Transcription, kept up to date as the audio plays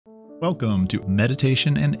Welcome to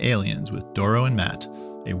Meditation and Aliens with Doro and Matt,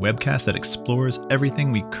 a webcast that explores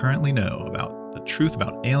everything we currently know about the truth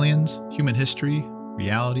about aliens, human history,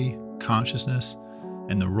 reality, consciousness,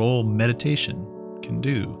 and the role meditation can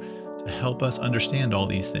do to help us understand all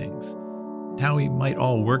these things, and how we might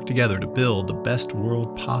all work together to build the best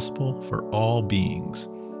world possible for all beings,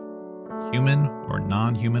 human or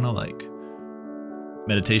non-human alike.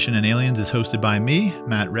 Meditation and Aliens is hosted by me,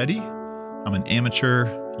 Matt Reddy. I'm an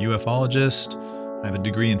amateur ufologist. I have a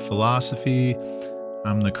degree in philosophy.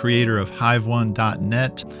 I'm the creator of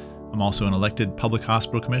hive1.net. I'm also an elected public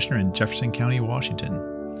hospital commissioner in Jefferson County, Washington.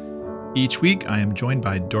 Each week, I am joined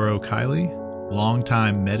by Doro Kiley,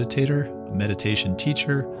 longtime meditator, a meditation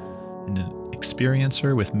teacher, and an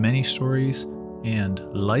experiencer with many stories, and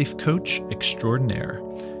life coach extraordinaire.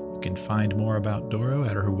 You can find more about Doro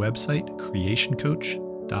at her website,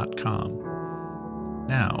 creationcoach.com.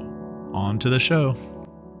 Now, on to the show.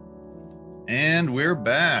 And we're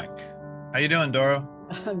back. How you doing, Doro?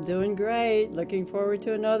 I'm doing great. Looking forward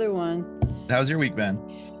to another one. How's your week been?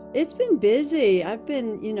 It's been busy. I've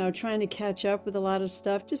been, trying to catch up with a lot of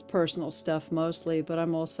stuff, just personal stuff mostly, but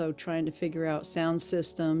I'm also trying to figure out sound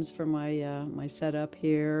systems for my setup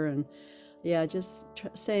here, and yeah, just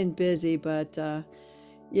staying busy, but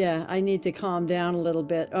yeah, I need to calm down a little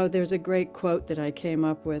bit. Oh, there's a great quote that I came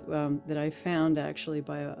up with that I found actually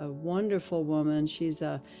by a wonderful woman. She's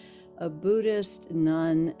a Buddhist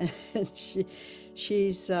nun, and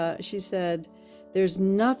she said, "There's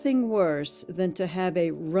nothing worse than to have a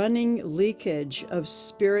running leakage of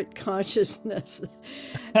spirit consciousness."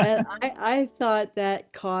 And I thought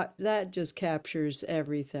that just captures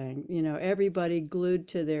everything. Everybody glued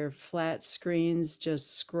to their flat screens,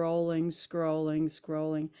 just scrolling, scrolling,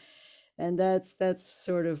 scrolling. And that's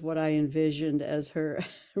sort of what I envisioned as her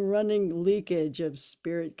running leakage of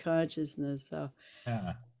spirit consciousness. So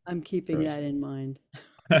Yeah, I'm keeping that in mind.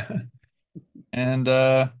 and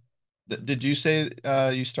did you say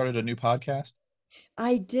you started a new podcast?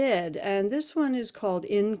 I did, and this one is called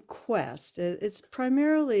Inquest. It's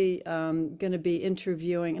primarily going to be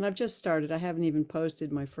interviewing, and I've just started. I haven't even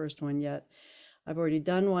posted my first one yet. I've already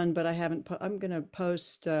done one, but I haven't. I'm going to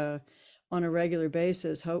post on a regular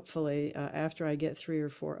basis, hopefully, after I get 3 or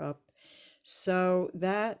 4 up. So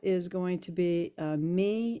that is going to be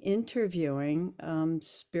me interviewing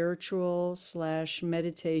spiritual slash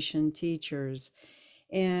meditation teachers,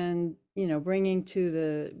 and bringing to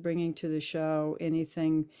the show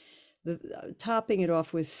anything, topping it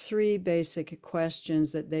off with 3 basic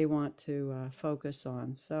questions that they want to focus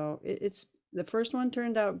on. So it's the first one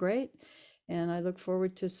turned out great, and I look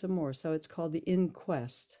forward to some more. So it's called the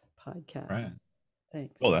Inquest Right. podcast.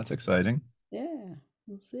 Thanks. Well, that's exciting. Yeah,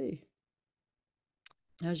 we'll see.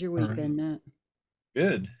 How's your All week right. been, Matt?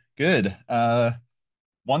 Good, good.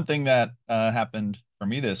 One thing that happened for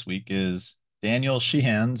me this week is Daniel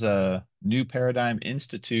Sheehan's New Paradigm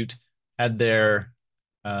Institute had their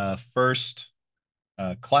first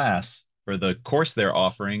class for the course they're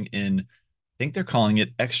offering in, I think they're calling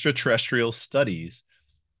it extraterrestrial studies.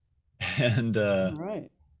 And All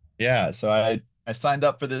right. yeah, so I signed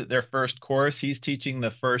up for their first course. He's teaching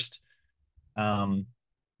um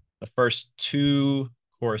the first 2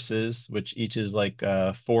 courses, which each is like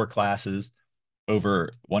 4 classes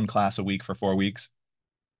over 1 class a week for 4 weeks.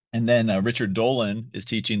 And then Richard Dolan is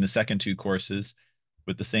teaching the second 2 courses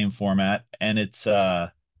with the same format. And it's so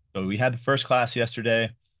we had the first class yesterday.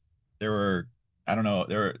 There were, I don't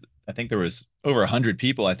know, I think there was over 100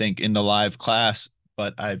 people, I think, in the live class,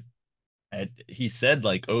 but he said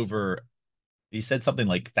he said something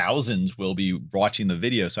like thousands will be watching the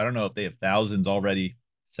video. So I don't know if they have thousands already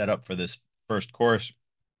set up for this first course,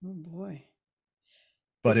 Oh boy. Is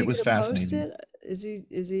but he it was going to post fascinating.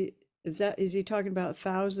 it? Is he talking about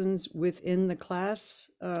thousands within the class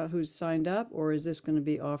who's signed up, or is this going to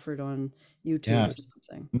be offered on YouTube Yeah. or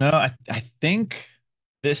something? No, I think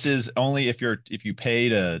this is only if you pay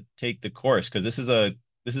to take the course, because this is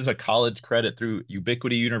a college credit through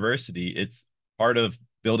Ubiquity University. It's part of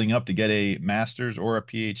building up to get a master's or a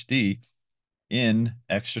PhD in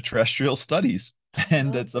extraterrestrial studies. How And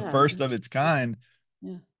about it's the that? first of its kind.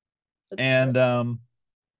 Yeah, that's And great.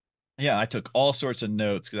 yeah, I took all sorts of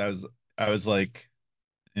notes because I was like,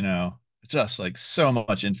 you know, just like so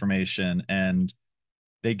much information. And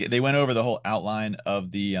they went over the whole outline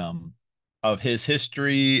of his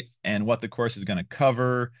history and what the course is going to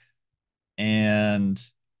cover. And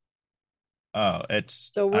oh, it's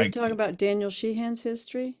So we're I talking about Daniel Sheehan's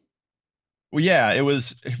history? well, yeah, it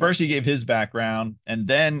was first he gave his background, and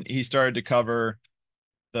then he started to cover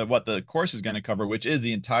the what the course is going to cover, which is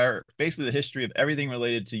the entire basically the history of everything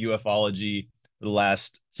related to ufology for the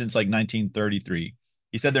last since like 1933.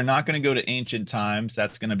 He said they're not going to go to ancient times.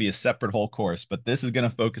 That's going to be a separate whole course, but this is going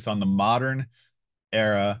to focus on the modern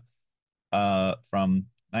era, from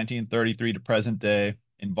 1933 to present day,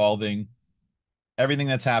 involving everything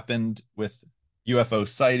that's happened with UFO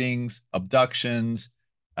sightings, abductions,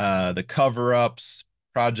 the cover-ups,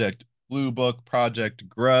 Project Blue Book, Project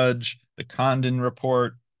Grudge, the Condon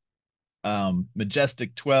Report,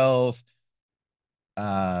 Majestic 12,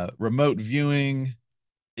 remote viewing.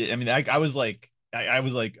 I mean, I was like, I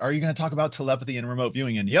was like, are you going to talk about telepathy and remote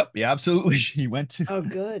viewing? And yep, yeah, absolutely. He went to, Oh,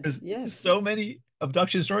 good. because Yes. so many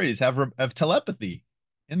abduction stories have telepathy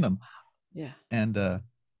in them, Yeah. and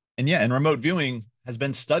yeah, and remote viewing has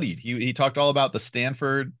been studied. He talked all about the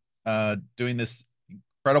Stanford, doing this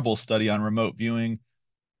incredible study on remote viewing,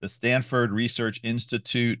 the Stanford Research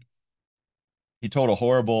Institute. He told a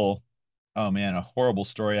horrible, oh man, a horrible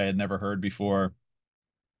story I had never heard before.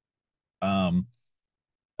 Um,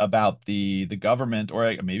 about the government,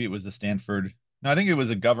 or maybe it was the Stanford. No, I think it was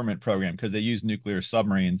a government program because they used nuclear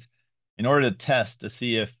submarines in order to test to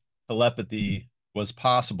see if telepathy was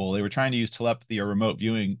possible. They were trying to use telepathy or remote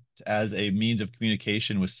viewing as a means of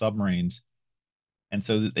communication with submarines. And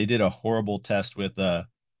so they did a horrible test with a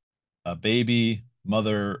baby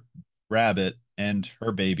mother rabbit and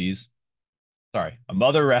her babies. Sorry, a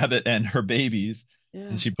mother rabbit and her babies.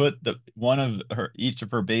 And Yeah. she put the one of her each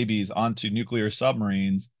of her babies onto nuclear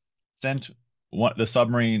submarines, sent one of the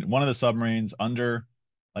submarines under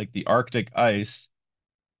like the Arctic ice,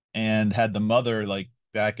 and had the mother like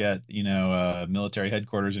back at military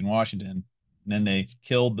headquarters in Washington. And then they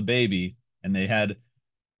killed the baby, and they had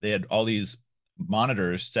all these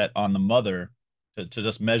monitors set on the mother to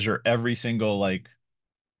just measure every single like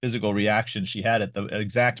physical reaction she had at the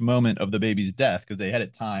exact moment of the baby's death, because they had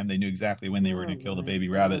it timed. They knew exactly when they were Oh going to kill the my baby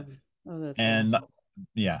rabbit. God. Oh, that's And awful.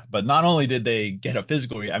 yeah, but not only did they get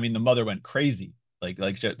a I mean, the mother went crazy, like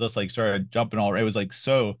just like started jumping all. It was like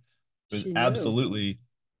so. It was She knew. absolutely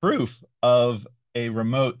proof of a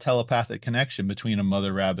remote telepathic connection between a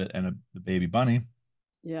mother rabbit and the baby bunny.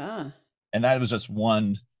 Yeah. And that was just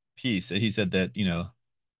one piece. He said that,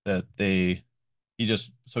 that he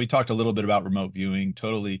just, so he talked a little bit about remote viewing.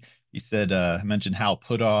 Totally. He said, mentioned Hal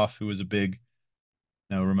Puthoff, who was a big,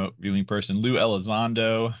 remote viewing person. Lou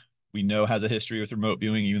Elizondo, we know, has a history with remote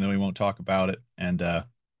viewing, even though we won't talk about it. And,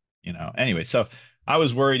 anyway, so I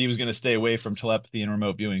was worried he was going to stay away from telepathy and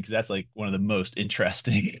remote viewing because that's like one of the most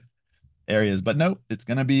interesting areas. But no, it's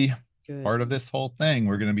going to be Good. part of this whole thing.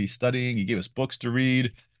 We're going to be studying. He gave us books to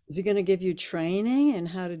read. Is he going to give you training and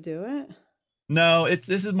how to do it? No,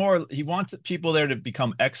 this is more, he wants people there to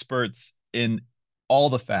become experts in all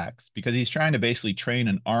the facts, because he's trying to basically train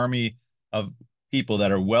an army of people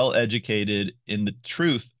that are well educated in the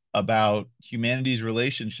truth about humanity's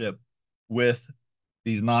relationship with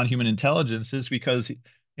these non-human intelligences, because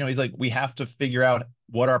he's like, we have to figure out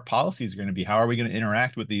what our policies are going to be. How are we going to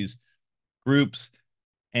interact with these groups?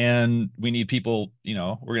 And we need people,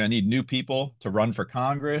 we're going to need new people to run for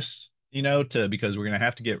Congress, because we're going to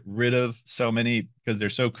have to get rid of so many, because they're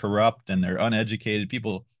so corrupt and they're uneducated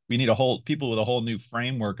people. We need people with a whole new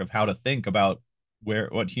framework of how to think about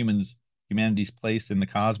what humanity's place in the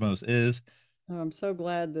cosmos is. Oh, I'm so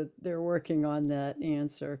glad that they're working on that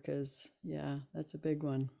answer because, yeah, that's a big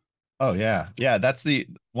one. Oh yeah. Yeah, that's the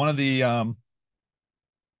one of the let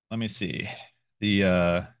me see.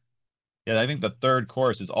 The Yeah, I think the third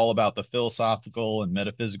course is all about the philosophical and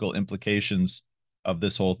metaphysical implications of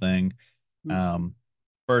this whole thing. Mhm. Um,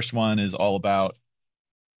 First one is all about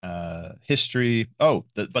history. Oh,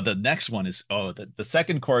 but the next one is, the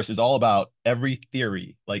second course is all about every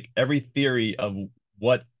theory, like every theory of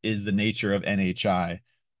what is the nature of NHI.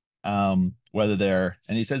 Whether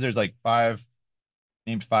and he says there's like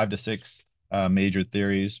named 5 to 6 major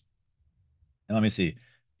theories. And let me see.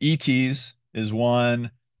 ETs is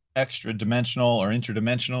one, extra dimensional or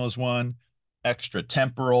interdimensional is one, extra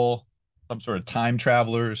temporal, some sort of time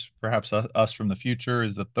travelers, perhaps us from the future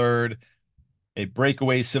is the third. A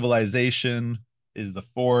breakaway civilization is the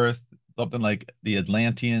fourth, something like the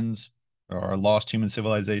Atlanteans or a lost human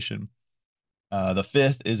civilization. The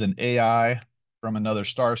fifth is an AI from another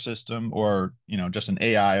star system, or just an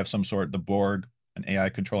AI of some sort, the Borg, an AI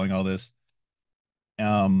controlling all this.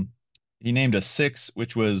 Um, he named a sixth,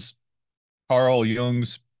 which was Carl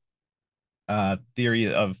Jung's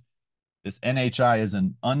theory of this NHI is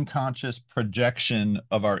an unconscious projection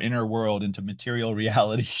of our inner world into material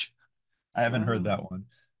reality. I haven't heard Wow. that one.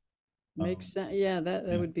 Makes Um, sense. Yeah, that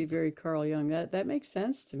yeah, would be very Carl Jung. That makes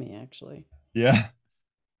sense to me, actually. yeah,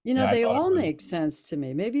 You know, yeah. I they thought it all was. make sense to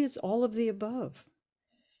me. Maybe it's all of the above.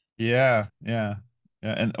 Yeah, yeah.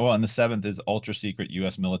 Yeah, and well, and the seventh is ultra secret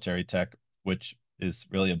U.S. military tech, which is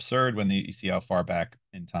really absurd when you see how far back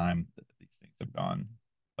in time these things have gone.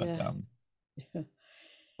 But Yeah.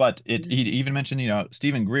 he even mentioned,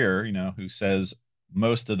 Stephen Greer, who says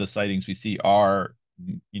most of the sightings we see are,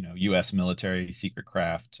 U.S. military secret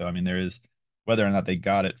craft. So I mean, there is whether or not they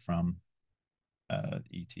got it from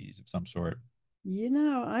ETs of some sort.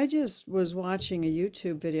 I just was watching a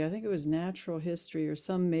YouTube video. I think it was Natural History or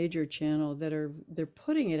some major channel they're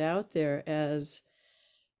putting it out there as,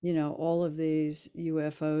 all of these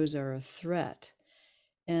UFOs are a threat.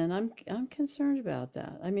 And I'm concerned about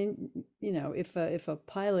that. I mean, if a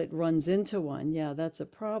pilot runs into one, yeah, that's a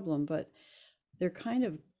problem, but they're kind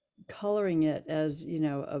of coloring it as,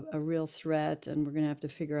 a real threat, and we're going to have to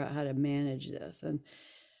figure out how to manage this. And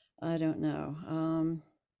I don't know.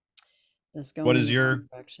 That's What going in is the wrong your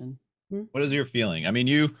direction. Hmm? what is your feeling? I mean,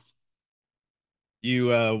 you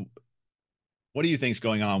what do you think's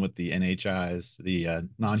going on with the NHIs, the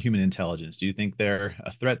non-human intelligence? Do you think they're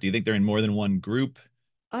a threat? Do you think they're in more than one group?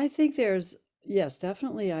 I think there's, yes,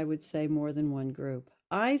 definitely, I would say more than one group.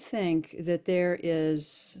 I think that there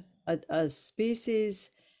is a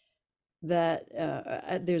species that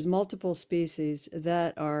there's multiple species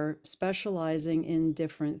that are specializing in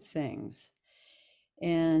different things.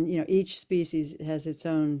 And, each species has its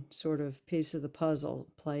own sort of piece of the puzzle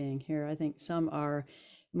playing here. I think some are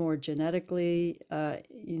more genetically,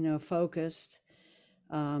 focused.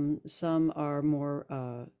 Some are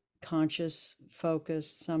more conscious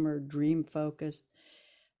focused. Some are dream focused.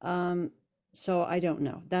 Um, so I don't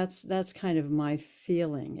know. That's kind of my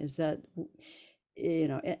feeling is that,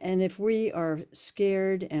 and if we are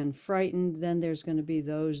scared and frightened, then there's going to be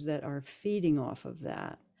those that are feeding off of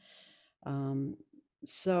that. Um,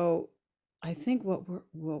 so I think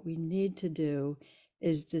what we need to do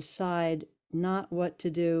is decide not what to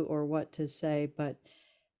do or what to say, but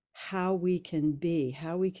how we can be,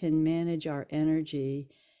 how we can manage our energy.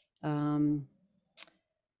 Um,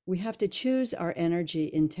 we have to choose our energy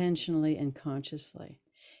intentionally and consciously.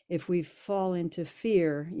 If we fall into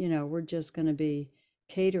fear, we're just going to be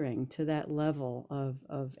catering to that level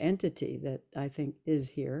of entity that I think is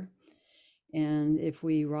here. And if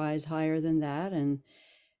we rise higher than that and,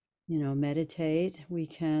 meditate, we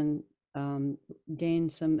can gain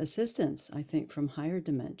some assistance, I think, from higher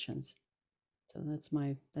dimensions. So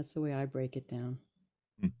that's the way I break it down.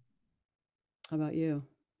 Hmm. How about you?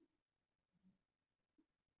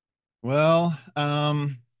 Well,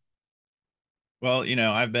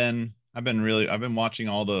 I've been watching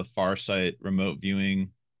all the Farsight remote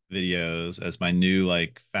viewing videos as my new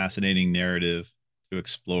like fascinating narrative to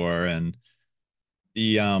explore. And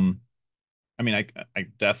the I mean, I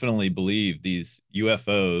definitely believe these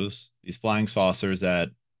UFOs, these flying saucers that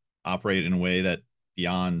operate in a way that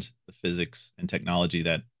beyond the physics and technology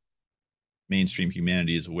that mainstream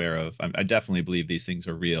humanity is aware of. I definitely believe these things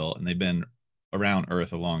are real and they've been around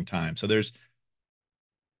Earth a long time. So there's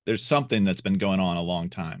something that's been going on a long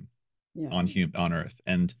time Yeah. on Earth,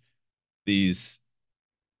 and these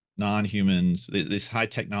non-humans, this high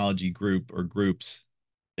technology group or groups,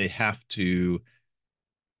 they have to,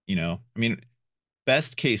 I mean,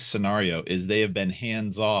 best case scenario is they have been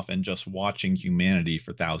hands off and just watching humanity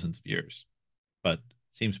for thousands of years. But it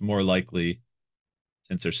seems more likely,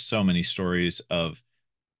 since there's so many stories of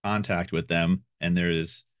contact with them, and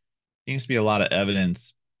seems to be a lot of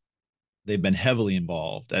evidence they've been heavily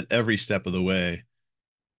involved at every step of the way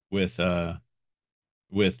with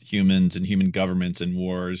with humans and human governments and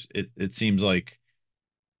wars. It seems like,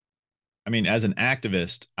 I mean, as an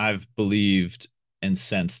activist, I've believed and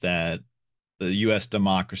sensed that the US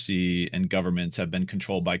democracy and governments have been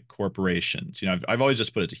controlled by corporations. I've always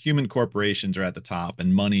just put it to human corporations are at the top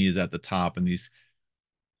and money is at the top, and these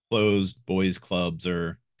closed boys clubs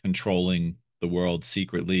are controlling the world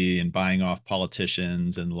secretly and buying off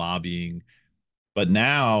politicians and lobbying. But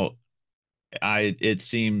now it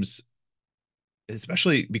seems,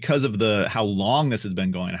 especially because of the how long this has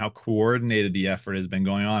been going, how coordinated the effort has been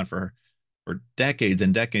going on for decades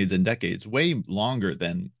and decades and decades, way longer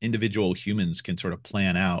than individual humans can sort of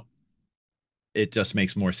plan out. It just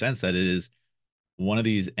makes more sense that it is one of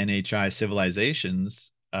these NHI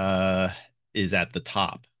civilizations is at the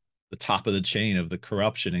top of the chain of the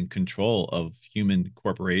corruption and control of human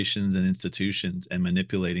corporations and institutions and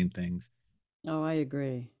manipulating things. Oh, I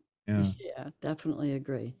agree. Yeah. Yeah, definitely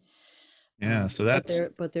agree. Yeah. So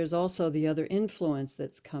But there's also the other influence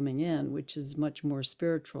that's coming in, which is much more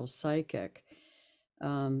spiritual, psychic,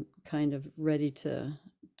 kind of ready to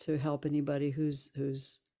help anybody who's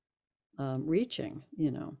reaching.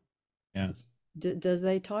 yeah. Does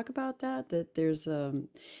they talk about that? That there's and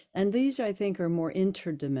these I think are more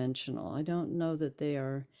interdimensional. I don't know that they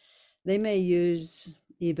are. They may use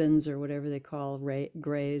ebens or whatever they call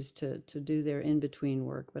grays to do their in between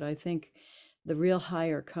work, but I think the real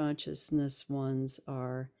higher consciousness ones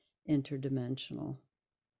are interdimensional.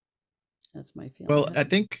 That's my feeling. Well, I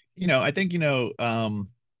think,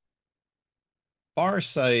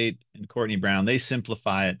 Farsight and Courtney Brown, they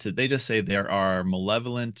simplify it to, they just say there are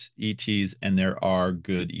malevolent ETs and there are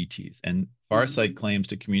good ETs. And Mm, Farsight claims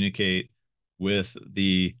to communicate with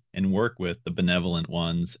the and work with the benevolent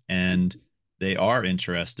ones, and mhm. they are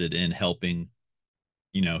interested in helping,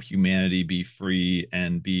 humanity be free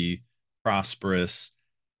and be prosperous.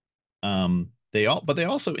 But they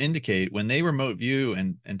also indicate when they remote view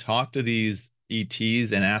and talk to these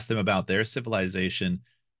ETs and ask them about their civilization,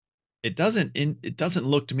 it doesn't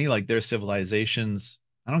look to me like their civilizations.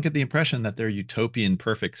 I don't get the impression that they're utopian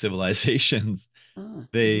perfect civilizations. Ah,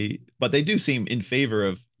 mhm. But they do seem in favor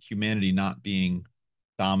of humanity not being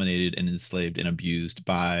dominated and enslaved and abused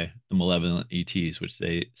by the malevolent ETs, which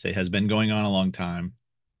they say has been going on a long time.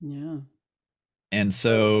 Yeah. And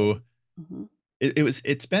So, so mhm.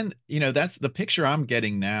 it's been, that's the picture I'm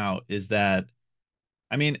getting now is that,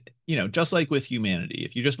 I mean, just like with humanity,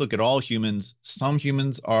 if you just look at all humans, some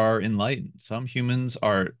humans are enlightened, some humans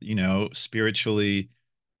are, spiritually,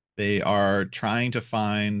 they are trying to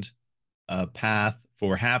find a path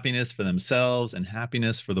for happiness for themselves and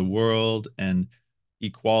happiness for the world and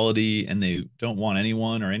equality, and they don't want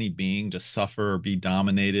anyone or any being to suffer or be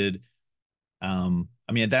dominated. I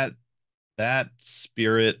mean, that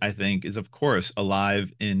spirit, I think, is of course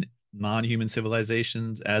alive in non-human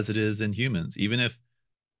civilizations as it is in humans. Even if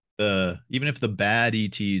the bad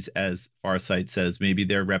ETs, as Farsight says, maybe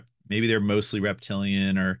they're mostly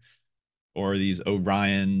reptilian or these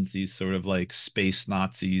Orions, these sort of like space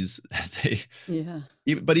Nazis. They Yeah.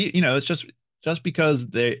 but it's just because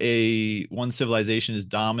one civilization is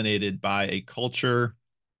dominated by a culture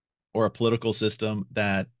or a political system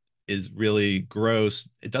that is really gross,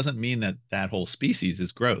 it doesn't mean that that whole species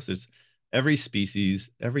is gross. There's every species,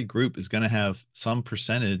 every group is going to have some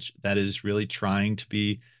percentage that is really trying to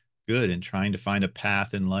be good and trying to find a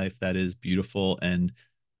path in life that is beautiful and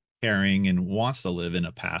caring and wants to live in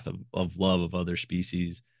a path of love of other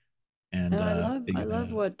species and And I figure that love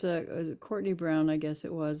out. what was it Courtney Brown, I guess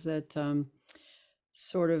it was, that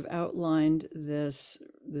sort of outlined this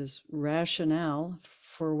rationale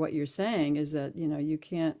for what you're saying is that, you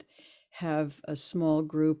can't have a small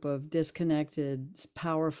group of disconnected,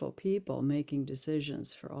 powerful people making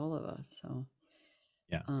decisions for all of us. So,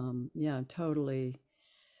 Yeah. yeah, totally.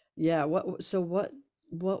 Yeah, what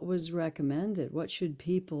was recommended? What should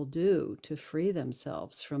people do to free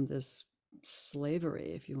themselves from this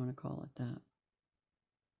slavery, if you want to call it that?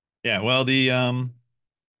 Yeah, well, the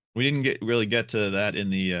we didn't get to that in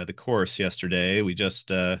the course yesterday. He just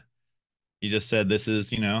said this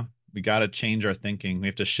is, we got to change our thinking. We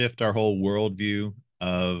have to shift our whole worldview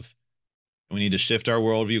of we need to shift our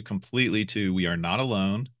worldview completely to we are not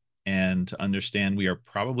alone and to understand we are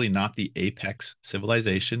probably not the apex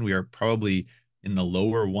civilization. We are probably in the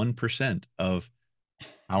lower 1% of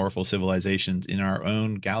powerful civilizations in our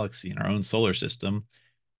own galaxy, in our own solar system.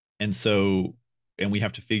 And so, and we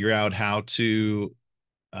have to figure out how to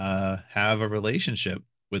have a relationship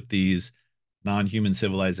with these non-human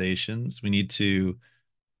civilizations. We need to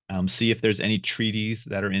see if there's any treaties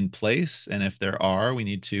that are in place, and if there are, we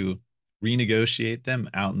need to renegotiate them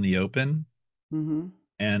out in the open. Mm-hmm.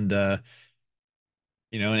 And and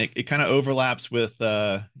it kind of overlaps with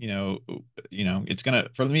it's gonna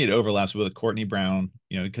for me it overlaps with Courtney Brown,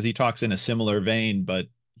 because he talks in a similar vein, but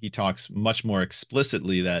he talks much more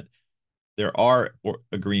explicitly that there are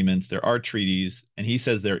agreements, there are treaties, and he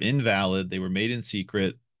says they're invalid. They were made in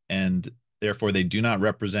secret, and therefore they do not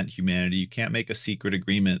represent humanity. You can't make a secret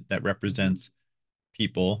agreement that Mm-hmm. represents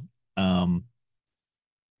people. Um,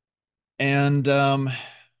 and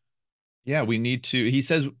yeah, we need to. He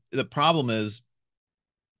says the problem is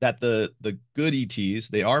that the good ETs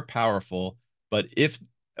they are powerful, but if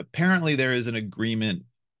apparently there is an agreement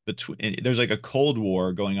between there's like a cold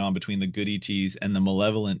war going on between the good ETs and the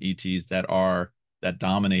malevolent ETs that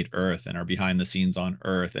dominate Earth and are behind the scenes on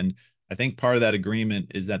Earth. And I think part of that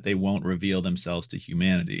agreement is that they won't reveal themselves to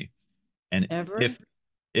humanity. And Ever?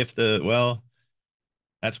 if the well,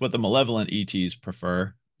 that's what the malevolent ETs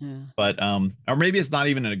prefer. Yeah. But or maybe it's not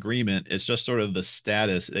even an agreement. It's just sort of the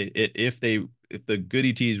status. If the good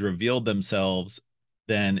ETs revealed themselves,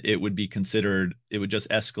 then it would just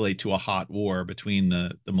escalate to a hot war between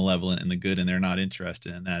the malevolent and the good, and they're not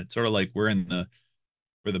interested in that. It's sort of like we're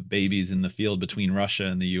the babies in the field between Russia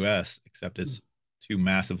and the US, except it's two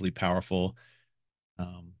massively powerful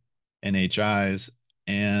um, NHIs.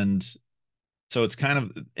 And so it's kind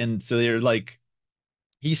of, and so they're like,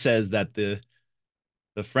 he says that the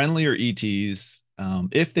friendlier ETs,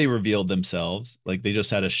 if they revealed themselves, like they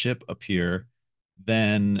just had a ship appear,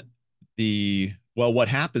 then what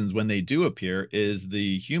happens when they do appear is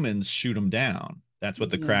the humans shoot them down. That's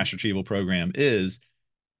what the Yeah. crash retrieval program is.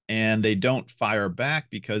 And they don't fire back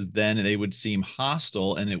because then they would seem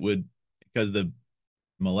hostile and it would, because the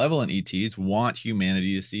malevolent ETs want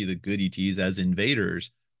humanity to see the good ETs as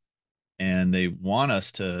invaders and they want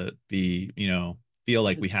us to be, feel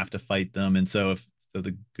like we have to fight them. And so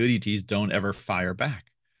the good ETs don't ever fire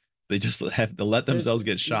back. They just have to let There's, themselves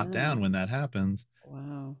get shot yeah. down when that happens.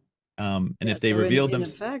 Wow. And Yeah. if they So revealed in them,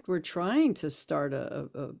 effect, we're trying to start a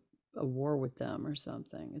war with them or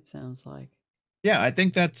something. It sounds like. yeah, I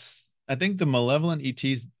think the malevolent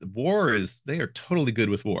ETs, they are totally good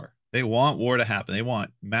with war. They want war to happen. They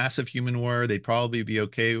want massive human war. They'd probably be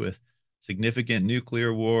okay with significant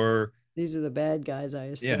nuclear war. These are the bad guys, I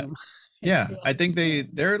Yeah. assume. Yeah, Yeah. I think Yeah.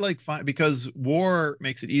 they're like fine because war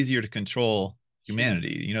makes it easier to control Sure.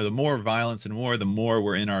 humanity. The more violence and war, the more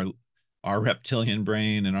we're in our reptilian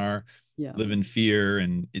brain and our Yeah. live in fear,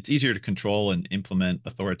 and it's easier to control and implement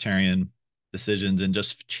authoritarian decisions and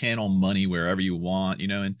just channel money wherever you want.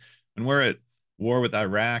 And when we're at war with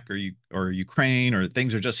Iraq or Ukraine or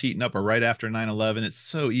things are just heating up or right after 9/11, it's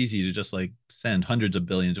so easy to just like send hundreds of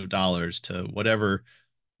billions of dollars to whatever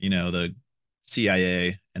the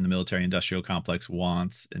CIA and the military industrial complex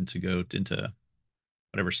wants and to go into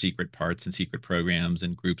whatever secret parts and secret programs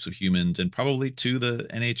and groups of humans and probably to the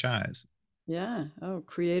NHIs. Yeah. Oh,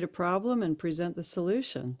 create a problem and present the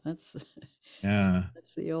solution. That's Yeah.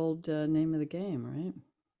 that's the old name of the game, right?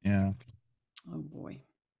 Yeah. Oh boy.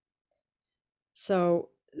 So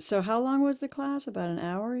so how long was the class? About an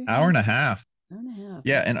hour, you Hour and a think? half. Hour and a half.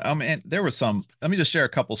 Yeah. That's And there was let me just share a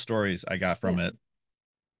couple stories I got yeah. from it.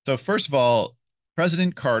 So first of all,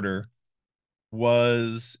 President Carter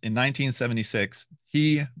was in 1976.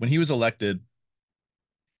 When he was elected,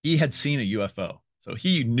 he had seen a UFO. So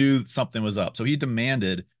he knew something was up. So he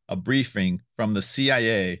demanded a briefing from the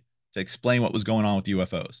CIA to explain what was going on with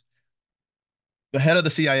UFOs. The head of the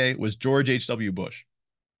CIA was George H.W. Bush,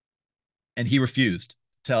 and he refused to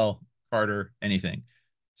tell Carter anything.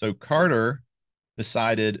 So Carter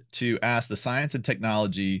decided to ask the science and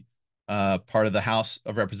technology part of the House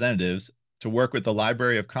of Representatives to work with the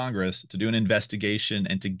Library of Congress to do an investigation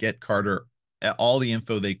and to get Carter all the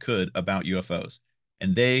info they could about UFOs.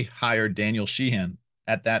 And they hired Daniel Sheehan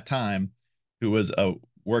at that time, who was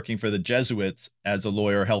working for the Jesuits as a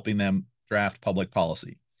lawyer, helping them draft public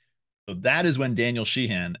policy. So that is when Daniel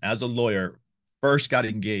Sheehan, as a lawyer, first got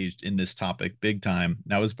engaged in this topic big time.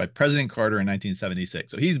 That was by President Carter in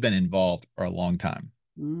 1976. So he's been involved for a long time.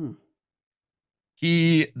 Mm.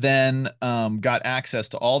 He then got access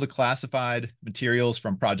to all the classified materials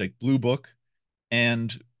from Project Blue Book.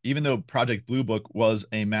 And even though Project Blue Book was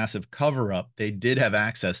a massive cover up, they did have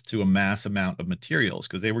access to a mass amount of materials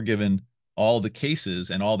because they were given all the cases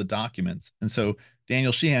and all the documents. And so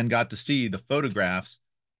Daniel Sheehan got to see the photographs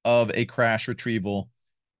of a crash retrieval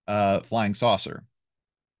flying saucer.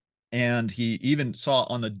 And he even saw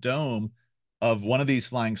on the dome of one of these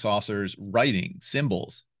flying saucers writing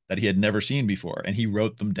symbols that he had never seen before, and he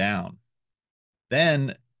wrote them down.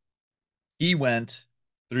 Then he went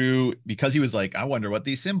through because he was like, I wonder what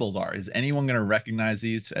these symbols are. Is anyone going to recognize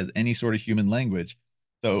these as any sort of human language?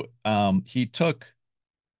 So he took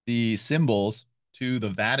the symbols to the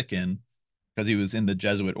Vatican because he was in the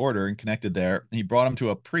Jesuit order and connected there. He brought him to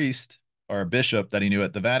a priest or a bishop that he knew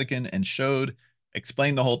at the Vatican and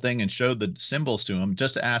explained the whole thing and showed the symbols to him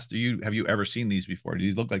just to ask, have you ever seen these before? Do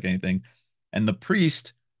these look like anything? And the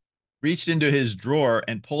priest reached into his drawer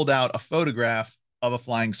and pulled out a photograph of a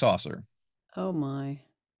flying saucer. Oh my.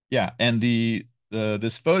 Yeah, and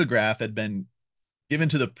this photograph had been given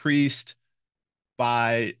to the priest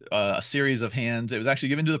by a series of hands. It was actually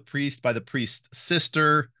given to the priest by the priest's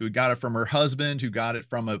sister, who got it from her husband, who got it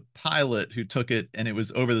from a pilot who took it, and it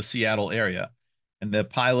was over the Seattle area. And the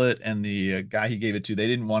pilot and the guy he gave it to, they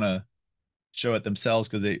didn't want to show it themselves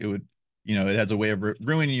because it would, it has a way of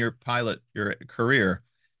ruining your career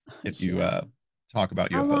if you Yeah. talk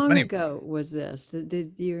about How UFOs. But long anyway, ago was this?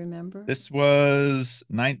 Did you remember? this is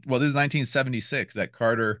 1976 that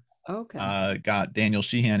Carter Okay. got Daniel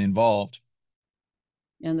Sheehan involved.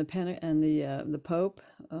 And the Pope,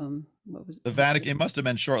 what was The Vatican, it must have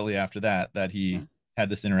been shortly after that yeah. he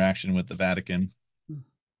had this interaction with the Vatican. Mm.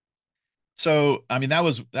 So, I mean, that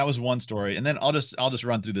was one story, and then I'll just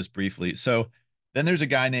run through this briefly. So, then there's a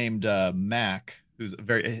guy named Mac who's a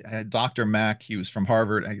very Dr. Mack. He was from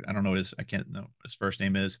Harvard. I don't know I can't know what his first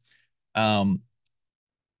name is. Um,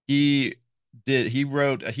 he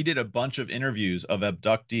he did a bunch of interviews of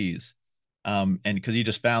abductees, and because he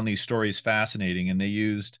just found these stories fascinating, and they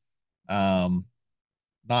used um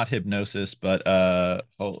not hypnosis, but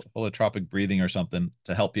holotropic breathing or something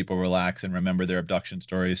to help people relax and remember their abduction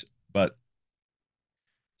stories. But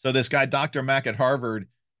so this guy, Dr. Mack at Harvard,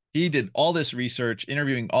 he did all this research,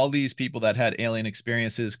 interviewing all these people that had alien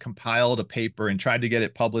experiences, compiled a paper and tried to get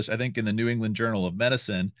it published, I think in the New England Journal of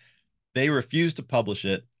Medicine. They refused to publish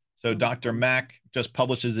it. So Oh my Dr. goodness. Mack just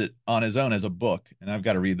publishes it on his own as a book. And I've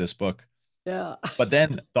got to read this book. Yeah. But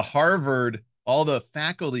then all the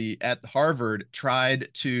faculty at Harvard tried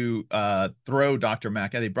to throw Dr.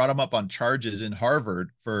 Mack. They brought him up on charges in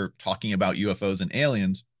Harvard for talking about UFOs and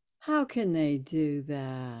aliens. How can they do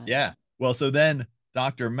that? Yeah. Well, so then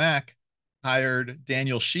Dr. Mack hired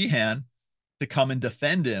Daniel Sheehan to come and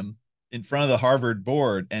defend him in front of the Harvard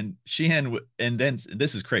board. And and then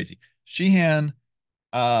this is crazy. Sheehan,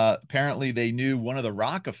 apparently they knew one of the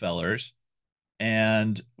Rockefellers,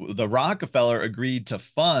 and the Rockefeller agreed to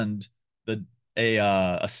fund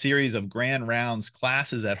a series of grand rounds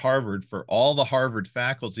classes at Harvard for all the Harvard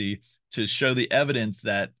faculty to show the evidence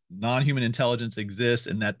that non-human intelligence exists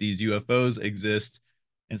and that these UFOs exist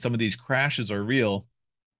and some of these crashes are real.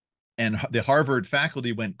 And the Harvard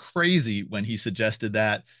faculty went crazy when he suggested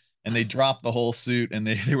that, and they dropped the whole suit, and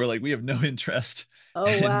they were like, we have no interest. Oh,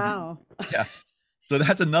 And wow. yeah, so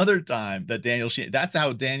that's another time that that's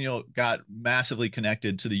how Daniel got massively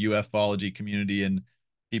connected to the ufology community and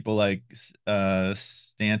people like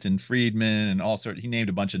Stanton Friedman and all sorts. He named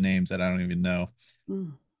a bunch of names that I don't even know.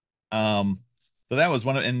 Mm. Um, so that was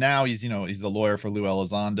and now he's the lawyer for Lou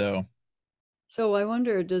Elizondo. So I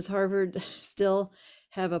wonder, does Harvard still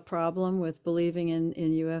have a problem with believing in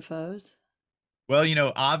UFOs?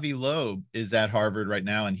 Well, Avi Loeb is at Harvard right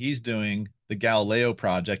now, and he's doing the Galileo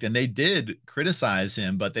project, and they did criticize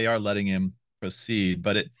him, but they are letting him proceed.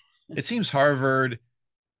 But it seems Harvard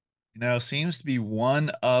seems to be one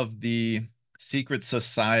of the secret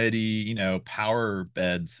society, power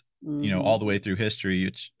beds, all Hmm. the way through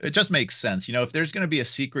history. It just makes sense. If there's going to be a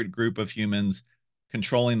secret group of humans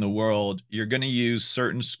controlling the world, you're going to use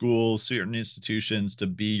certain schools, certain institutions to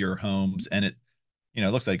be your homes. And it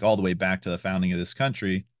looks like all the way back to the founding of this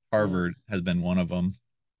country, Yeah. Harvard has been one of them.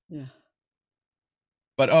 Yeah.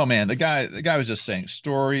 But oh man, the guy was just saying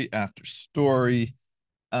story after story.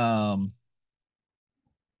 Um,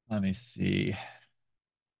 let me see.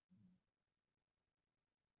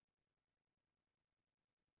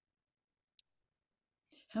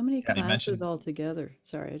 How many Yeah, he classes mentioned. altogether?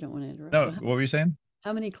 Sorry, I don't want to interrupt, No, but what were you saying?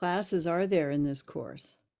 how many classes are there in this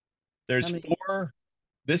course? How There's many? four.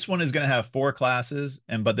 This one is going to have four classes,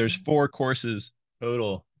 but there's four courses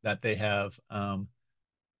total that they have,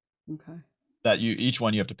 Okay. that each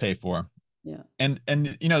one you have to pay for. Yeah. And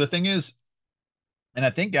the thing is, and I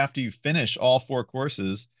think after you finish all four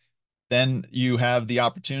courses, then you have the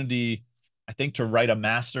opportunity, I think, to write a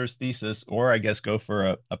master's thesis, or I guess go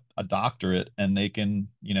for a doctorate, and they can,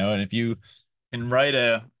 and if you can write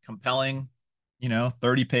a compelling,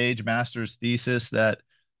 30-page master's thesis that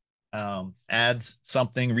adds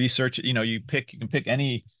something, research, you can pick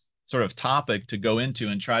any sort of topic to go into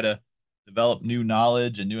and try to develop new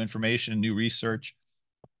knowledge and new information, new research.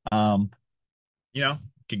 Um, you know,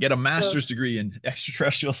 could get a So master's degree in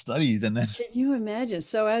extraterrestrial studies, and then can you imagine?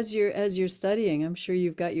 So as you're studying, I'm sure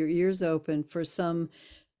you've got your ears open for some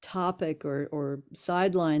topic or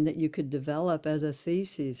sideline that you could develop as a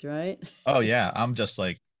thesis, right? oh yeah, I'm just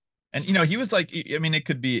like, and he was like, I mean, it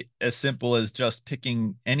could be as simple as just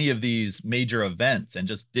picking any of these major events and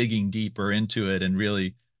just digging deeper into it and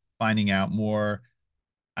really finding out more.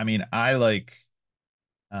 I mean, I like,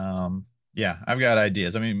 yeah, I've got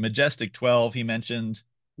ideas. I mean, Majestic 12, he mentioned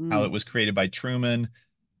how it Mm. was created by Truman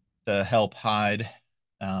to help hide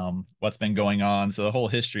what's been going on. So the whole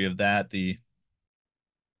history of that,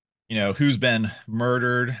 who's been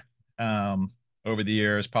murdered over the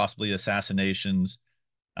years, possibly assassinations.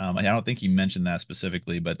 I don't think he mentioned that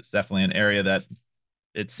specifically, but it's definitely an area that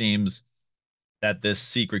it seems that this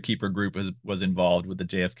secret keeper group was involved with the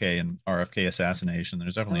JFK and RFK assassination.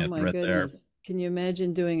 There's definitely Oh a my threat there. goodness. Can you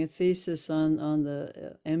imagine doing a thesis on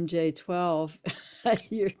the MJ12?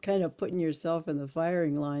 You're kind of putting yourself in the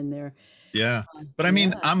firing line there. Yeah. But I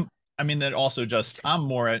mean, Yeah. that also just, I'm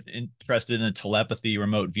more interested in the telepathy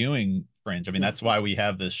remote viewing fringe. I mean, Yeah. that's why we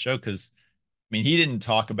have this show. Because I mean, he did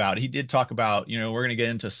talk about, we're going to get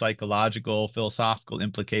into psychological, philosophical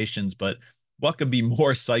implications, but what could be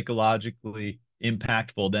more psychologically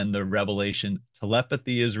impactful than the revelation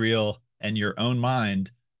telepathy is real and your own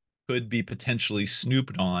mind could be potentially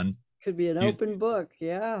snooped on. Could be an You, open book.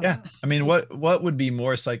 Yeah. yeah, I mean, what would be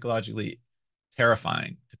more psychologically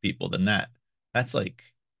terrifying to people than that? That's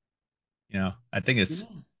like, I think it's Yeah.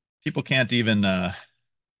 people can't even, that's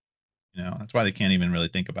why they can't even really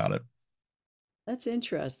think about it. That's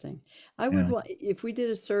interesting. I would Yeah. want if we did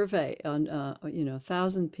a survey on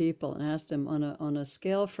 1,000 people and asked them on a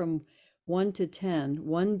scale from 1 to 10,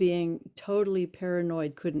 1 being totally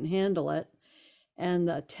paranoid, couldn't handle it, and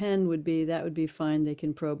the 10 would be that would be fine. They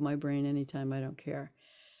can probe my brain anytime. I don't care.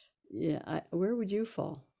 Yeah, where would you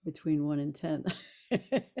fall between 1 and 10?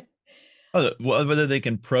 Oh, whether they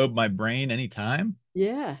can probe my brain anytime?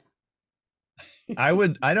 Yeah.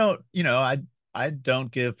 I don't, I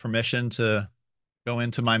don't give permission to go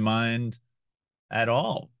into my mind at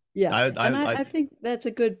all. Yeah, and I I think that's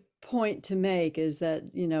a good point to make is that,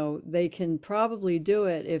 they can probably do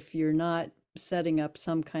it if you're not setting up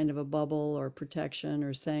some kind of a bubble or protection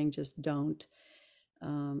or saying just don't.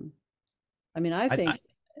 Um, I mean, I I, think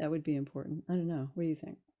that would be important. I don't know. What do you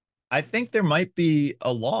think? I think there might be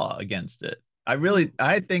a law against it. Mm.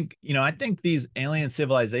 I think, I think these alien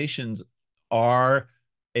civilizations are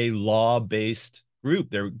a law-based group.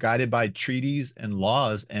 They're guided by treaties and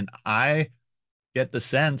laws. And I get the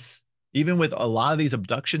sense, even with a lot of these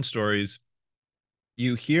abduction stories,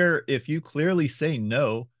 you hear if you clearly say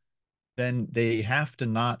no, then they have to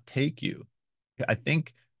not take you. I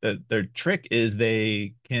think that their trick is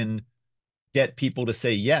they can get people to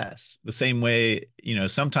say yes. The same way,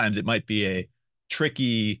 sometimes it might be a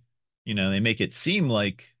tricky, they make it seem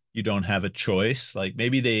like you don't have a choice. Like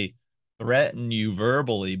maybe they threaten you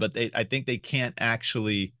verbally, but I think they can't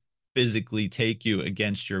actually physically take you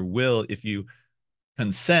against your will if you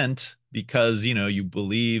consent because, you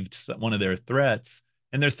believed one of their threats.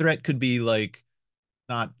 And their threat could be like,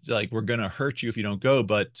 not like we're gonna hurt you if you don't go,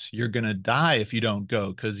 but you're gonna die if you don't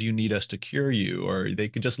go because you need us to cure you, or they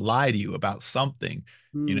could just lie to you about something.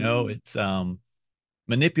 Mm. It's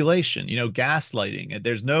manipulation, gaslighting.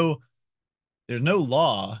 There's no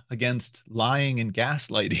law against lying and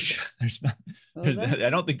gaslighting. Well, I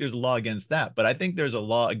that's don't think there's a law against that, but I think there's a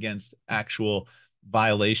law against actual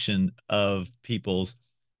violation of people's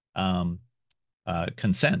um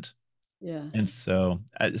consent. yeah. And so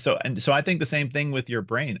I think the same thing with your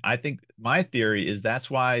brain. I think my theory is that's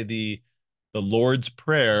why the Lord's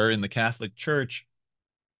Prayer in the Catholic Church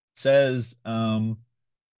says,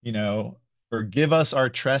 you know, forgive us our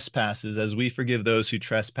trespasses as we forgive those who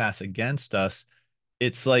trespass against us.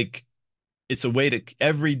 It's like it's a way to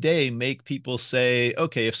every day make people say,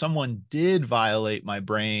 okay, if someone did violate my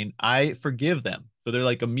brain, I forgive them. So they're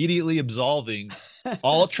like immediately absolving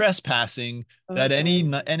all trespassing that any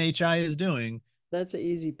Okay. NHI is doing. That's an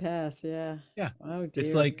easy pass. Yeah. Yeah. Oh It's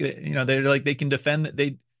dear. like, they're like, they can defend that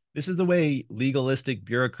this is the way legalistic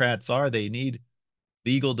bureaucrats are. They need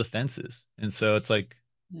legal defenses. And so it's like,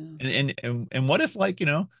 Yeah. and what if like,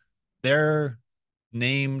 they're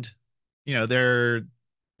named,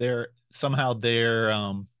 they're somehow they're,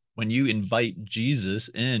 when you invite Jesus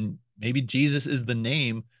in, maybe Jesus is the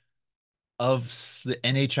name of the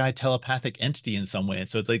NHI telepathic entity in some way.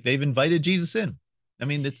 So it's like they've invited Jesus in. I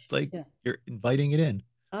mean, it's like Yeah. you're inviting it in.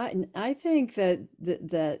 I think that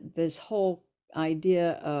this whole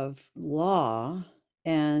idea of law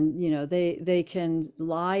and they can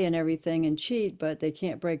lie and everything and cheat, but they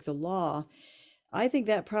can't break the law. I think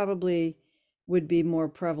that probably would be more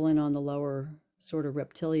prevalent on the lower sort of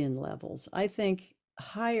reptilian levels. I think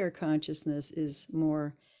higher consciousness is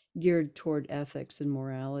more geared toward ethics and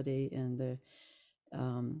morality and the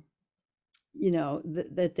um,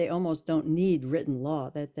 that they almost don't need written law,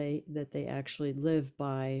 that they actually live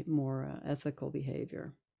by more ethical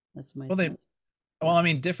behavior. That's my Well, sense. Yeah. I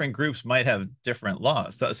mean, different groups might have different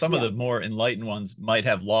laws. So some of Yeah. the more enlightened ones might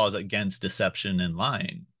have laws against deception and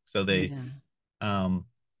lying. So Yeah. um,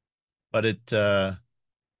 but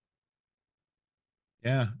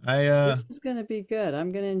yeah, This is going to be good.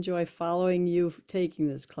 I'm going to enjoy following you taking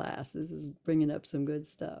this class. This is bringing up some good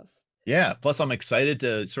stuff. yeah. Plus, I'm excited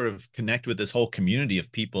to sort of connect with this whole community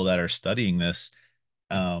of people that are studying this,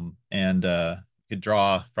 and could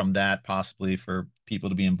draw from that possibly for people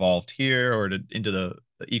to be involved here or into the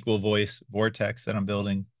equal voice vortex that I'm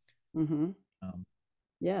building. Hmm. Um,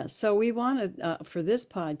 Yeah. So we want to, for this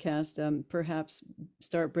podcast, perhaps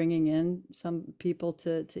start bringing in some people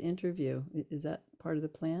to interview. Is that part of the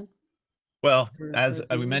plan well, for as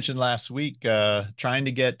our we viewers? mentioned last week, trying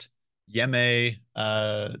to get Yeme,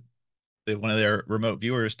 one of their remote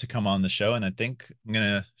viewers, to come on the show, and I think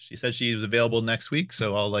she said she was available next week,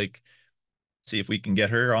 so I'll like see if we can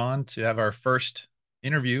get her on to have our first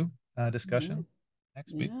interview All right. discussion.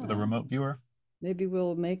 next week with a Yeah. remote viewer. Maybe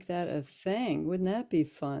we'll make that a thing. Wouldn't that be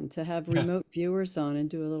fun to have Yeah. remote viewers on and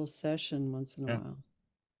do a little session once in a Yeah. while?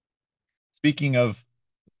 Speaking of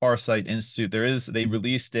Farsight Institute, they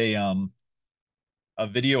released a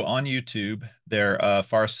video on YouTube, their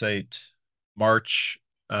Farsight March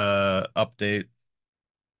update.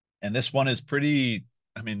 And this one is pretty,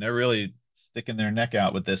 I mean, they're really sticking their neck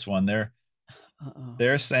out with this one. Uh-oh.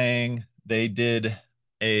 They're saying they did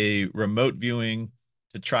a remote viewing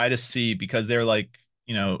to try to see because they're like,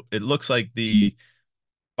 it looks like the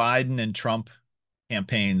Biden and Trump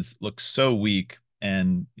campaigns look so weak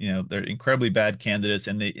and they're incredibly bad candidates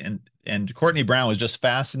and Courtney Brown was just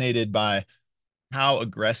fascinated by how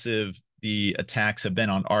aggressive the attacks have been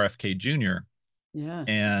on RFK Jr. Yeah.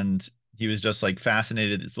 And he was just like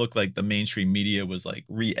fascinated. It looked like the mainstream media was like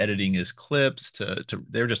re-editing his clips to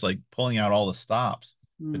they're just like pulling out all the stops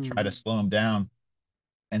to try to Mm. slow him down.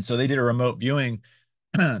 And so they did a remote viewing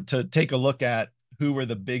to take a look at who were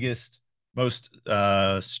the biggest, most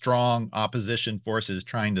strong opposition forces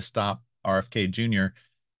trying to stop RFK Jr.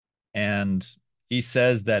 And he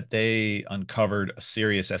says that they uncovered a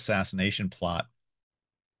serious assassination plot.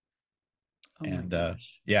 Oh my And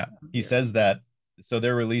gosh. yeah, Oh he dear. says that so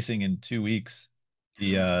they're releasing in 2 weeks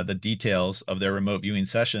the details of their remote viewing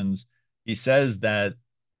sessions. He says that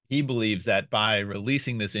he believes that by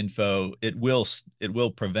releasing this info, it will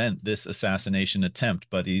prevent this assassination attempt.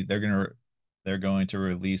 But they're going to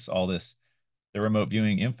release all this the remote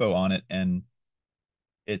viewing info on it, and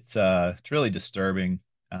it's really disturbing.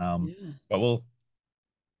 Yeah. But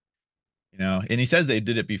and he says they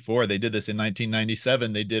did it before. They did this in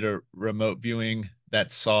 1997. They did a remote viewing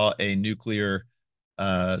that saw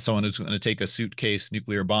someone who's going to take a suitcase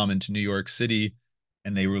nuclear bomb into New York City,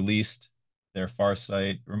 and they released their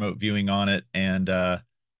Farsight remote viewing on it. And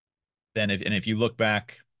then if you look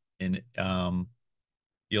back in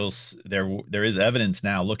there is evidence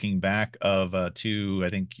now looking back of two, I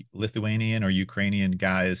think, Lithuanian or Ukrainian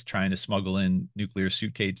guys trying to smuggle in nuclear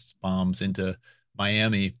suitcase bombs into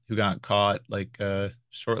Miami who got caught like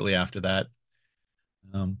shortly after that.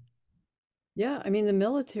 Um, Yeah, I mean, the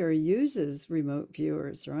military uses remote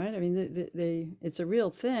viewers, right? I mean, it's a real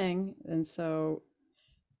thing, and so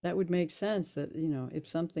that would make sense that, if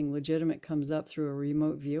something legitimate comes up through a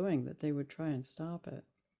remote viewing, that they would try and stop it.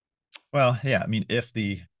 well, yeah, I mean,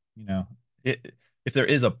 you know, it, if there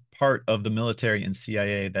is a part of the military and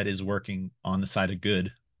CIA that is working on the side of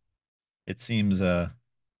good, it seems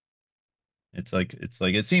it's like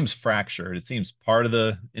it seems fractured. It seems part of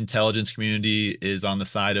the intelligence community is on the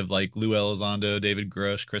side of like Lou Elizondo, David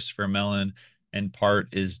Grush, Christopher Mellon, and part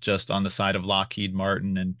is just on the side of Lockheed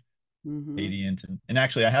Martin and Mm-hmm. Radiant. And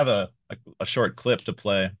actually, I have a short clip to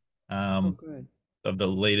play Oh, um, good. of the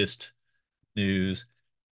latest news,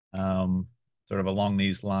 um, sort of along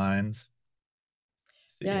these lines.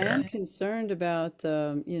 Let's see Yeah, I here. am concerned about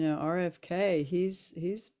RFK.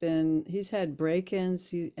 He's had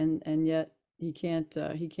break-ins, and yet he can't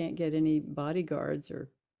get any bodyguards or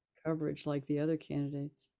coverage like the other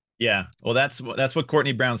candidates. Yeah, well, that's what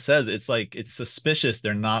Courtney Brown says. It's like it's suspicious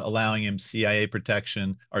they're not allowing him CIA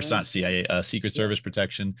protection, or it's not Right. CIA, Secret Yeah. Service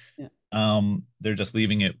protection. Yeah. They're just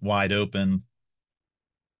leaving it wide open.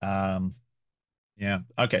 Um, yeah.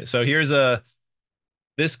 Okay, so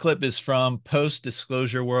this clip is from Post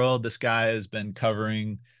Disclosure World. This guy has been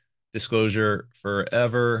covering disclosure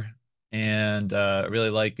forever, and I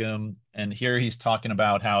really like him. And here he's talking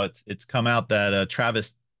about how it's come out that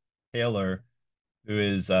Travis Taylor, who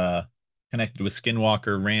is connected with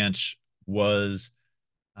Skinwalker Ranch, was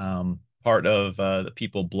part of the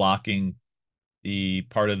people blocking the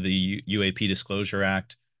part of the UAP Disclosure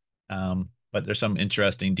Act. But there's some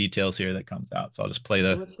interesting details here that comes out. So I'll just play And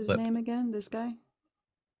the what's his clip. name again, this guy?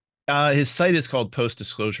 His site is called Post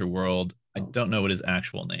Disclosure World. I Oh, don't know what his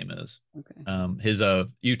actual name is. okay. His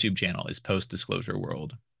YouTube channel is Post Disclosure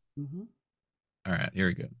World. Mm-hmm. All right, here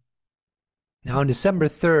we go. Now, on December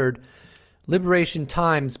 3rd, Liberation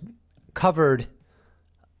Times covered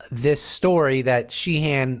this story that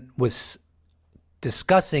Sheehan was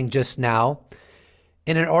discussing just now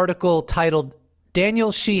in an article titled,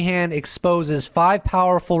 Daniel Sheehan exposes 5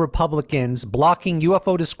 powerful Republicans blocking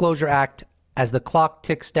UFO Disclosure Act as the clock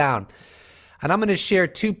ticks down. And I'm going to share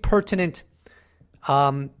 2 pertinent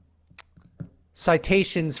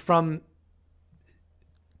citations from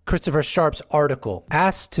Christopher Sharp's article.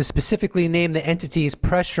 Asked to specifically name the entities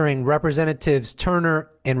pressuring Representatives Turner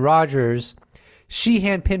and Rogers,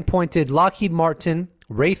 Sheehan pinpointed Lockheed Martin,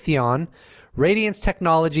 Raytheon, Radiance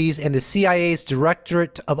Technologies, and the CIA's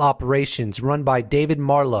Directorate of Operations, run by David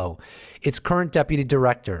Marlowe, its current deputy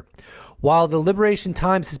director. While the Liberation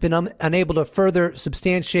Times has been unable to further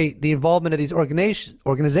substantiate the involvement of these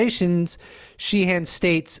organizations, Sheehan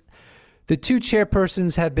states the two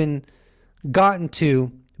chairpersons have been gotten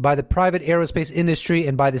to by the private aerospace industry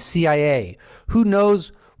and by the CIA. Who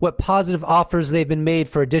knows what positive offers they've been made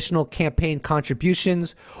for additional campaign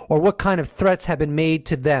contributions or what kind of threats have been made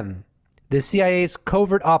to them. The CIA's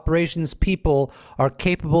covert operations people are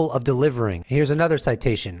capable of delivering. Here's another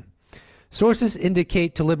citation. Sources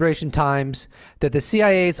indicate to Liberation Times that the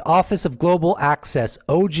CIA's Office of Global Access,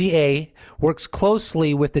 OGA, works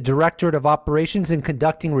closely with the Directorate of Operations in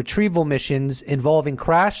conducting retrieval missions involving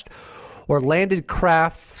crashed or landed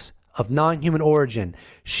crafts of non-human origin.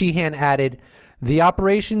 Sheehan added, the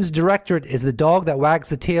Operations Directorate is the dog that wags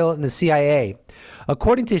the tail in the CIA.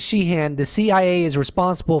 According to Sheehan, the CIA is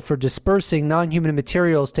responsible for dispersing non-human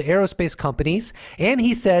materials to aerospace companies, and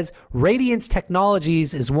he says Radiance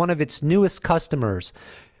Technologies is one of its newest customers.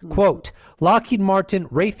 Quote, Lockheed Martin,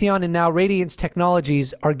 Raytheon, and now Radiance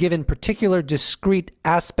Technologies are given particular discrete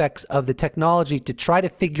aspects of the technology to try to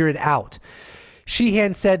figure it out.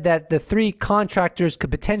 Sheehan said that the three contractors could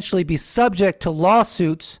potentially be subject to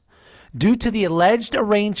lawsuits due to the alleged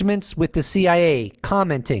arrangements with the CIA,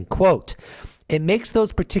 commenting, quote, it makes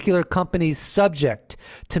those particular companies subject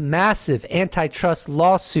to massive antitrust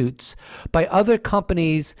lawsuits by other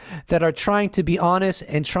companies that are trying to be honest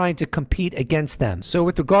and trying to compete against them. So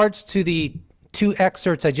with regards to the two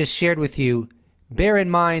excerpts I just shared with you, bear in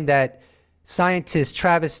mind that scientist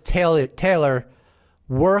Travis Taylor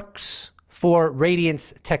works for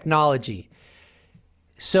Radiance Technology.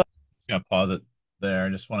 So I'm gonna pause it there. I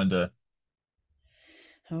just wanted to.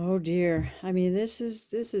 Oh dear. I mean, this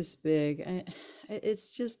is big.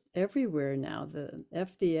 It's just everywhere now. The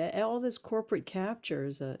FDA, all this corporate capture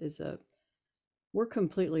is a we're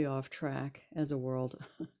completely off track as a world.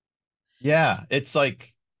 Yeah, it's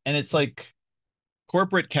like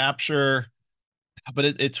corporate capture, but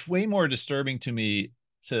it's way more disturbing to me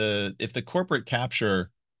to if the corporate capture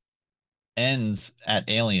ends at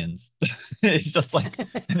aliens. It's just like,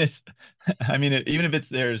 and it's, I mean, even if it's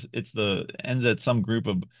the ends at some group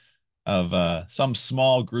of some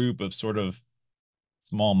small group of sort of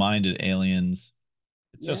small-minded aliens.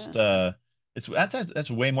 It's Yeah, just it's that's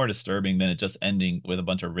way more disturbing than it just ending with a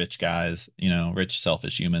bunch of rich guys, rich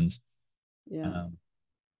selfish humans. yeah. Um,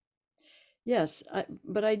 Yes,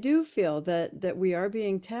 but I do feel that we are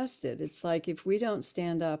being tested. It's like if we don't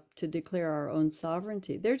stand up to declare our own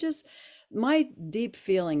sovereignty, they're just my deep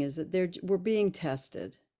feeling is that we're being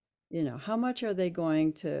tested. How much are they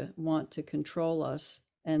going to want to control us,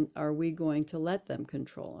 and are we going to let them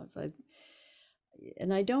control us?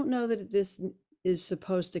 And I don't know that this is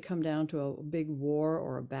supposed to come down to a big war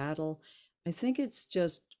or a battle. I think it's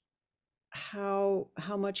just how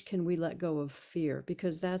much can we let go of fear,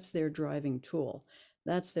 because that's their driving tool,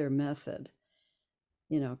 that's their method,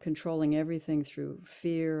 controlling everything through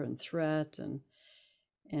fear and threat, and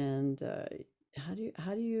how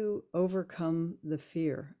do you overcome the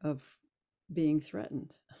fear of being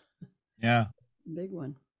threatened? yeah. Big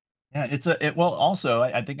one. Yeah, well also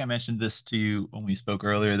I think I mentioned this to you when we spoke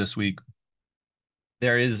earlier this week.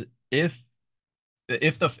 There is if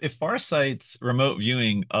Farsight's remote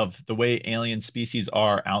viewing of the way alien species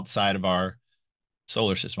are outside of our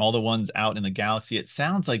solar system, all the ones out in the galaxy, it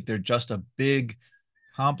sounds like they're just a big,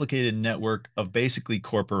 complicated network of basically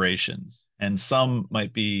corporations. And some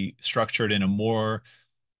might be structured in a more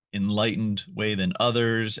enlightened way than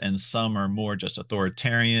others, and some are more just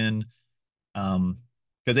authoritarian. Because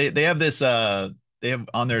they have this they have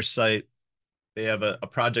on their site, they have a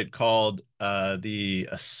project called the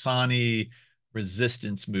Asani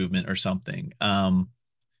Resistance Movement or something.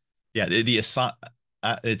 Yeah, it's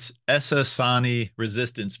Asani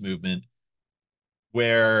Resistance Movement,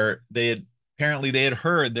 where they had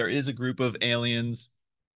heard there is a group of aliens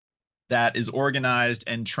that is organized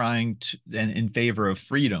and trying to and in favor of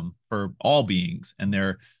freedom for all beings, and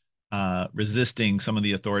they're resisting some of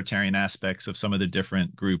the authoritarian aspects of some of the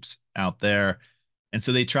different groups out there. And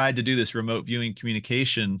so they tried to do this remote viewing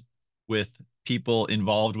communication with people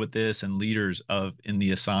involved with this and leaders of in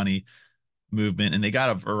the Asani movement, and they got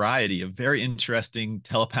a variety of very interesting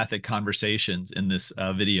telepathic conversations in this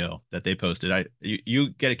video that they posted.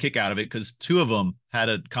 You get a kick out of it because two of them had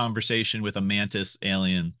a conversation with a mantis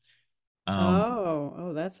alien.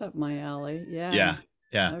 Oh, that's up my alley. Yeah. Yeah,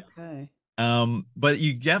 yeah. Okay. But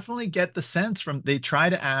you definitely get the sense from they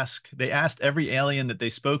asked every alien that they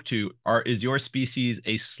spoke to, is your species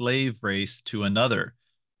a slave race to another?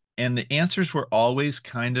 and the answers were always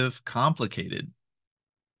kind of complicated.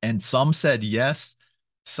 And some said yes,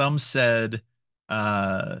 some said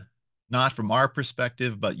uh, not from our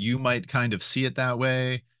perspective, but you might kind of see it that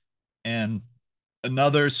way. And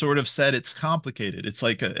another sort of said it's complicated. It's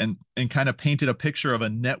like and kind of painted a picture of a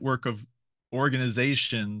network of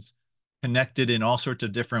organizations connected in all sorts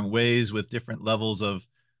of different ways with different levels of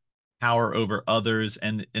power over others.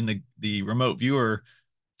 And in the remote viewer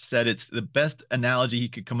said it's the best analogy he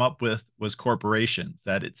could come up with was corporations,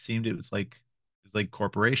 that it seemed it was like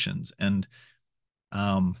corporations. And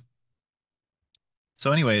um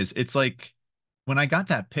so anyways, it's like when I got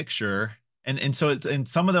that picture, and so it's, and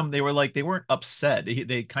some of them, they were like, they weren't upset.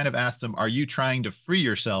 They kind of asked them, are you trying to free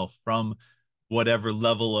yourself from whatever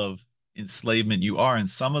level of enslavement you are? And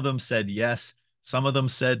some of them said yes, some of them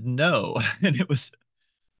said no. And it was,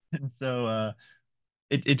 and so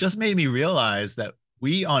it just made me realize that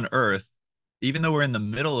we on Earth, even though we're in the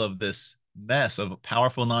middle of this mess of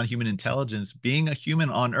powerful non-human intelligence, being a human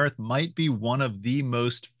on Earth might be one of the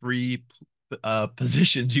most free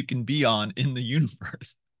positions you can be on in the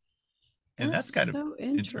universe. And that's That's kind of so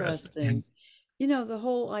interesting. interesting. You know, the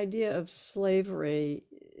whole idea of slavery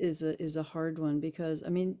is a hard one because I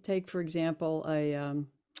mean, take for example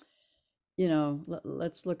you know,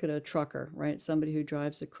 let's look at a trucker, right? Somebody who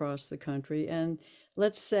drives across the country, and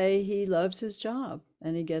let's say he loves his job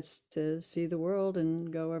and he gets to see the world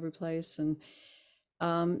and go every place. And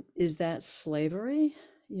is that slavery?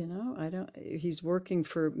 You know, I don't, he's working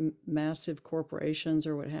for massive corporations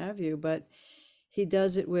or what have you, but he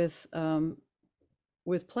does it with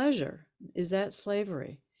pleasure. Is that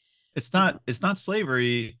slavery? It's not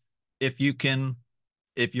slavery if you can,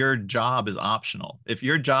 if your job is optional. If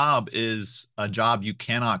your job is a job you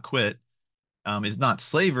cannot quit, it's not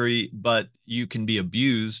slavery, but you can be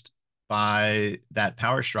abused by that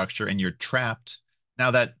power structure and you're trapped.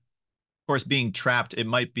 Now that, of course, being trapped, it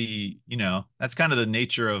might be, you know, that's kind of the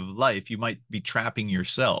nature of life. You might be trapping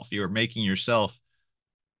yourself. You're making yourself,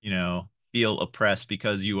 you know, feel oppressed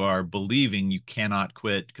because you are believing you cannot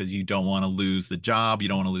quit because you don't want to lose the job, you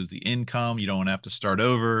don't want to lose the income, you don't want to have to start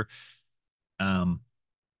over. Um,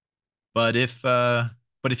 but if but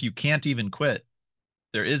if you can't even quit,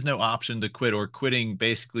 there is no option to quit, or quitting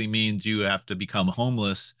basically means you have to become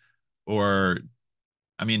homeless, or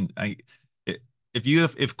I mean, if you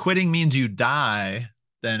if quitting means you die,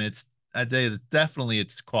 then it's, I'd say that definitely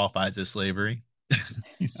it qualifies as slavery.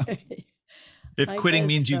 You know? If I quitting guess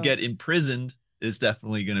means you so. get imprisoned, it's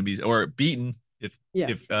definitely going to be, or beaten. Yeah,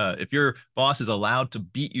 If your boss is allowed to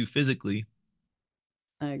beat you physically,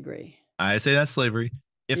 I agree. I say that's slavery.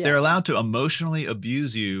 If they're Yeah, allowed to emotionally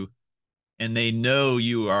abuse you and they know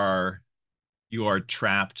you are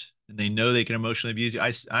trapped and they know they can emotionally abuse you,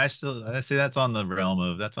 I still, I say that's on the realm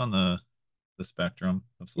of, that's on the spectrum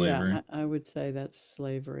of yeah, slavery. I would say that's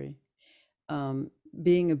slavery. Um,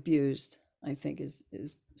 Being abused, I think, is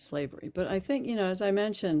slavery. But I think, you know, as I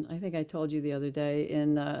mentioned, I think I told you the other day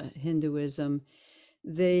in Hinduism,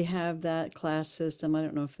 they have that class system. I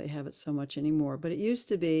don't know if they have it so much anymore, but it used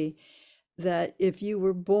to be that if you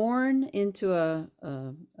were born into a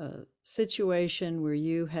situation where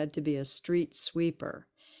you had to be a street sweeper,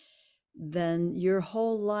 then your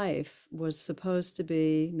whole life was supposed to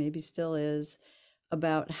be, maybe still is,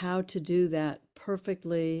 about how to do that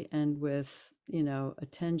perfectly and with, you know,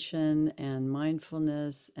 attention and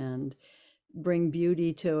mindfulness and bring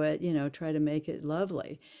beauty to it, you know, try to make it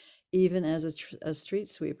lovely, even as a street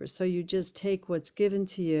sweeper. So you just take what's given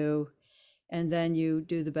to you and then you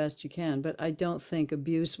do the best you can. But I don't think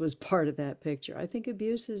abuse was part of that picture. I think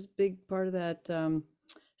abuse is a big part of that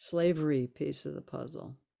slavery piece of the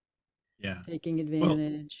puzzle, Yeah. taking Well,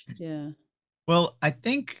 advantage. Yeah. well, I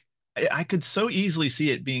think I could so easily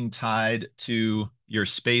see it being tied to your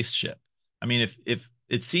spaceship. I mean, if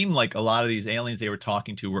it seemed like a lot of these aliens they were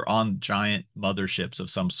talking to were on giant motherships of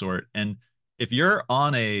some sort, and if you're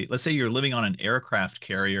on a, let's say you're living on an aircraft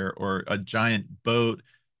carrier or a giant boat,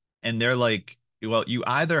 and they're like, well, you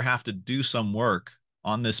either have to do some work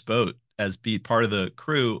on this boat as be part of the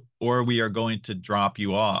crew, or we are going to drop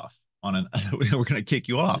you off on an, we're going to kick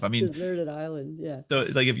you off. I mean, Deserted island. Yeah. so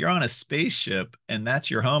like if you're on a spaceship and that's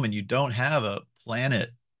your home and you don't have a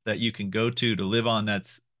planet that you can go to live on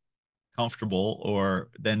that's comfortable, or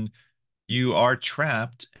then you are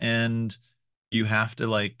trapped and you have to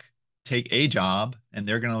like take a job, and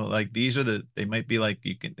they're gonna like, these are the, they might be like,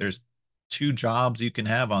 you can, there's two jobs you can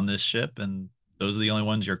have on this ship and those are the only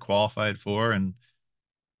ones you're qualified for. And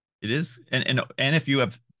it is, and if you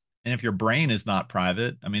have, and if your brain is not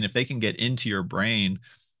private, I mean, if they can get into your brain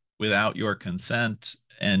without your consent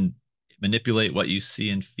and manipulate what you see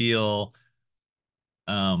and feel,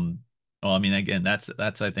 Well, I mean, again, that's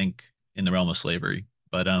I think in the realm of slavery.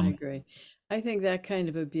 But I agree. I think that kind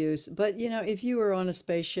of abuse, but if you were on a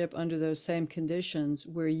spaceship under those same conditions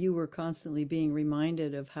where you were constantly being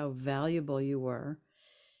reminded of how valuable you were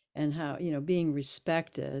and how, being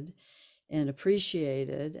respected and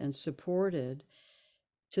appreciated and supported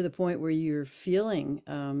to the point where you're feeling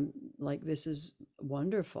like this is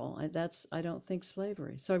wonderful. I don't think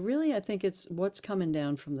slavery. So I think it's what's coming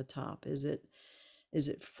down from the top. Is it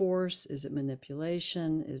force? Is it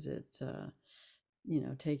manipulation? Is it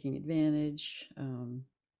taking advantage?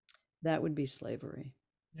 That would be slavery.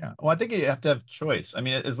 yeah. Well, I think you have to have choice. I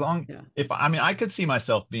mean, as long Yeah. if I mean, I could see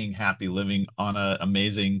myself being happy living on an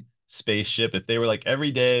amazing spaceship if they were like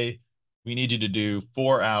every day we need you to do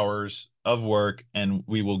 4 hours of work and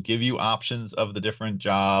we will give you options of the different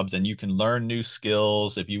jobs and you can learn new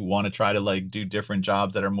skills if you want to try to like do different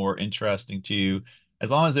jobs that are more interesting to you.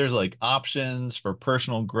 As long as there's like options for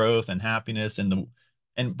personal growth and happiness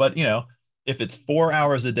but if it's 4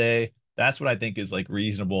 hours a day, that's what I think is like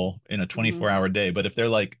reasonable in a Hmm. 24-hour day. But if they're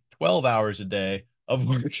like 12 hours a day of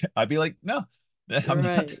work, I'd be like, no, I'm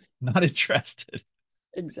Right. not interested.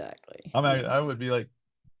 Exactly. I mean, Yeah. I would be like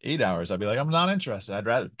 8 hours. I'd be like, I'm not interested. I'd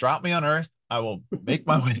rather drop me on Earth. I will make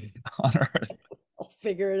my way on Earth. I'll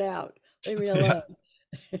figure it out. Leave me Yeah. alone.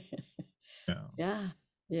 Yeah. Yeah.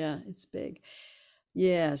 Yeah. It's big.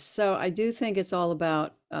 Yeah, so I do think it's all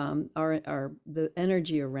about our the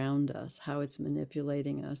energy around us, how it's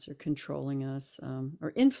manipulating us or controlling us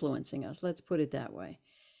or influencing us. Let's put it that way.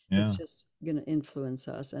 It's Yeah. just going to influence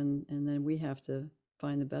us, and then we have to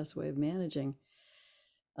find the best way of managing.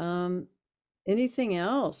 Um, Anything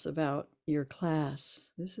else about your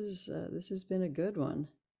class? This has been a good one.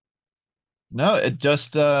 No, it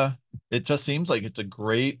just seems like it's a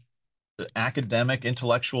great academic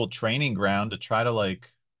intellectual training ground to try to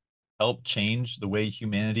like help change the way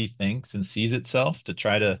humanity thinks and sees itself to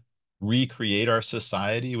try to recreate our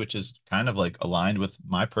society, which is kind of like aligned with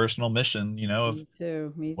my personal mission, of Me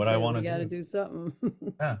too. Me what I too. want We to got to do. do something.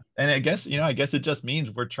 Yeah. And I guess it just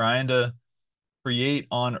means we're trying to create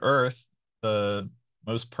on Earth the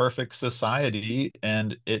most perfect society.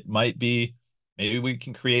 And it might be maybe we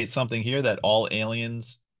can create something here that all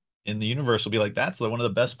aliens in the universe will be like, that's one of the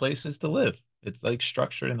best places to live. It's like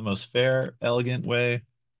structured in the most fair, elegant way.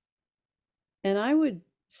 And I would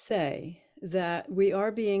say that we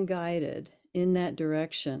are being guided in that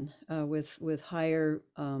direction with higher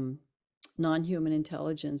non-human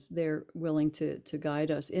intelligence. They're willing to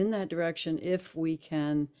guide us in that direction if we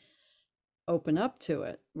can open up to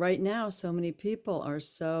it. Right now, so many people are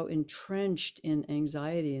so entrenched in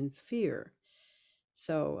anxiety and fear.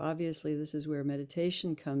 So obviously, this is where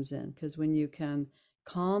meditation comes in, because when you can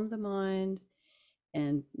calm the mind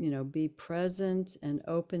and be present and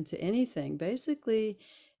open to anything, basically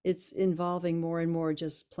it's involving more and more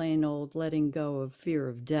just plain old letting go of fear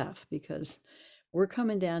of death, because we're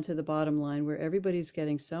coming down to the bottom line where everybody's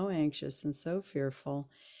getting so anxious and so fearful,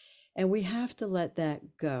 and we have to let that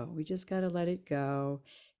go. We just got to let it go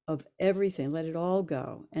of everything, let it all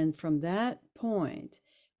go, and from that point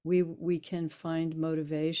we can find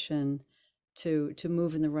motivation to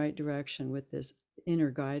move in the right direction with this inner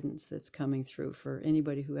guidance that's coming through for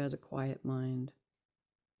anybody who has a quiet mind.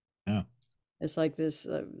 Yeah. It's like this,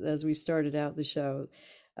 as we started out the show,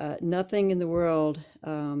 nothing in the world,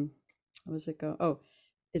 what was it go? Oh,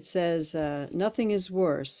 it says, nothing is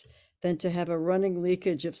worse than to have a running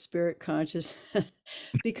leakage of spirit consciousness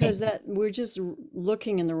because that we're just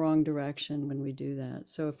looking in the wrong direction when we do that.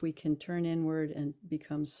 So if we can turn inward and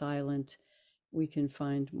become silent, we can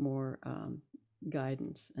find more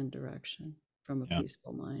guidance and direction from a Yeah.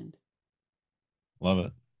 peaceful mind. Love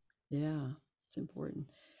it. Yeah, it's important.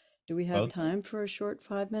 Do we have Well, time for a short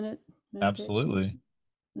 5-minute meditation? absolutely.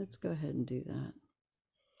 Let's go ahead and do that.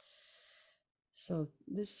 So,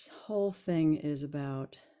 this whole thing is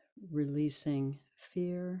about releasing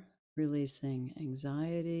fear, releasing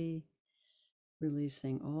anxiety,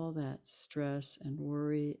 releasing all that stress and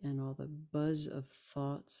worry and all the buzz of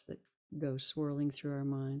thoughts that go swirling through our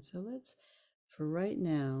minds. So, let's, for right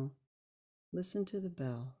now, listen to the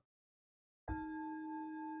bell.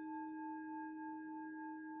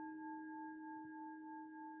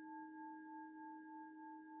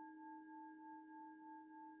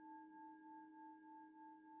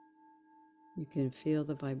 You can feel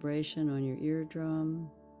the vibration on your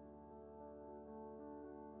eardrum.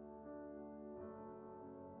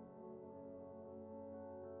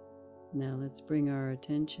 Now let's bring our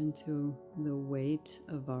attention to the weight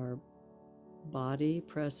of our body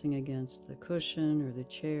pressing against the cushion or the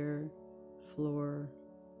chair, floor.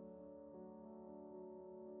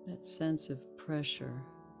 That sense of pressure.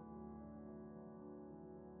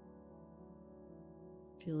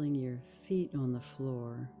 Feeling your feet on the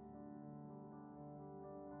floor.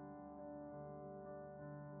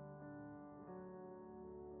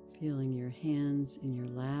 Feeling your hands in your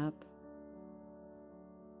lap.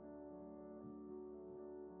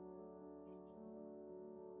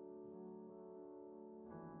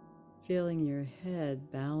 Feeling your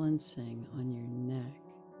head balancing on your neck.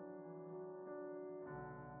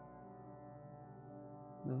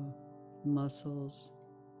 The muscles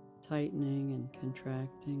tightening and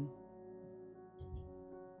contracting.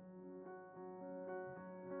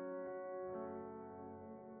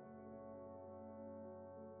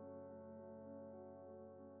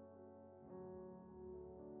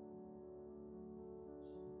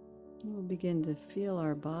 We'll begin to feel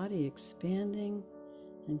our body expanding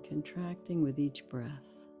and contracting with each breath.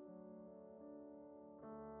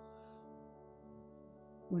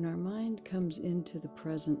 When our mind comes into the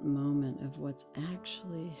present moment of what's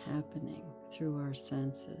actually happening through our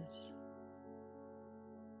senses,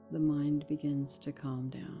 the mind begins to calm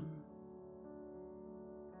down.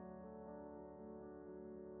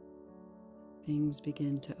 Things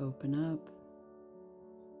begin to open up,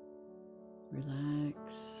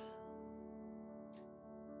 relax.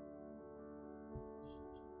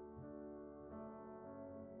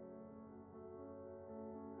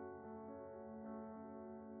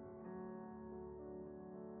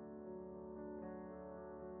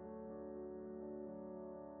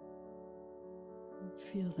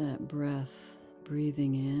 Feel that breath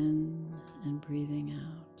breathing in and breathing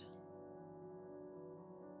out.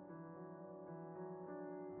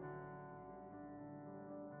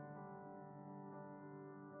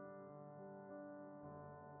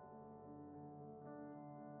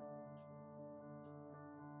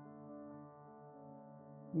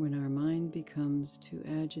 When our mind becomes too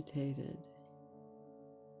agitated,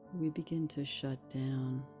 we begin to shut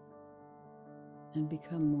down and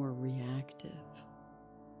become more reactive.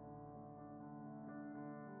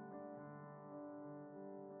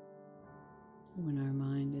 When our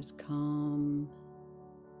mind is calm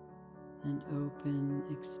and open,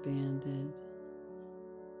 expanded,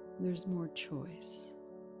 there's more choice.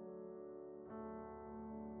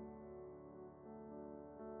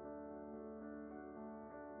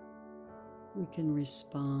 We can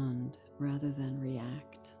respond rather than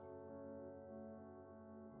react.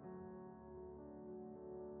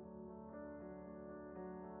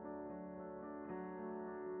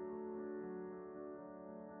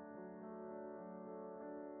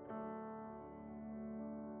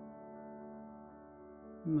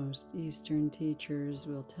 Most Eastern teachers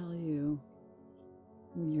will tell you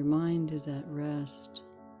when your mind is at rest,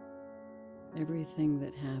 everything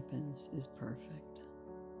that happens is perfect.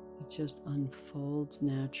 It just unfolds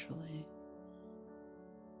naturally.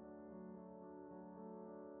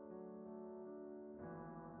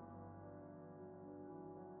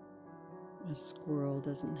 A squirrel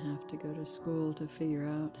doesn't have to go to school to figure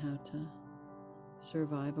out how to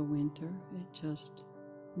survive a winter. It just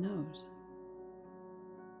knows.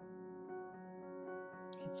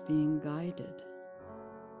 It's being guided.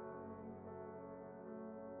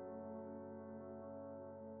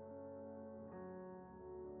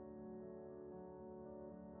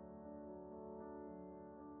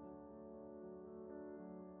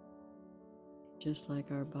 Just like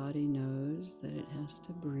our body knows that it has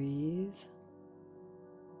to breathe,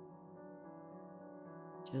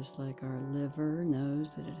 just like our liver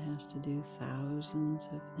knows that it has to do thousands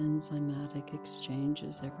of enzymatic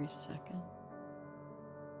exchanges every second.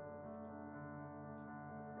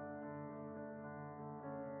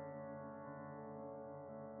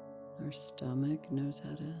 Our stomach knows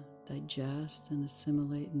how to digest and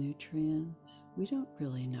assimilate nutrients. We don't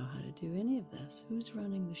really know how to do any of this. Who's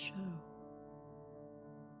running the show?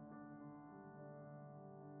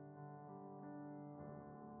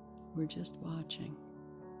 We're just watching.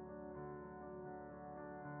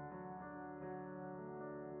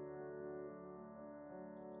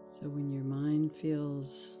 So when your mind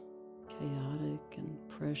feels chaotic and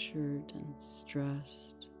pressured and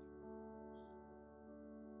stressed,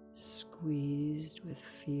 squeezed with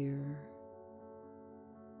fear,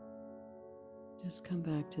 just come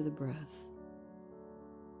back to the breath.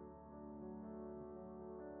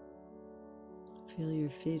 Feel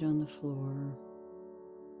your feet on the floor,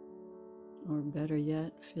 or better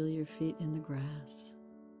yet, feel your feet in the grass.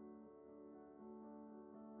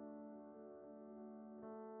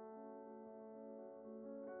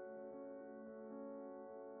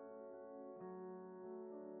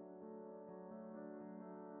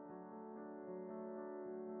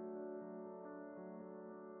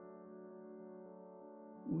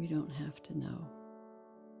 we don't have to know.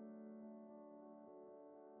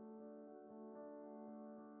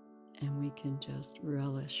 And we can just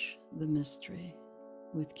relish the mystery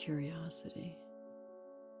with curiosity.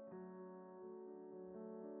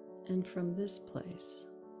 And from this place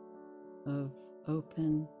of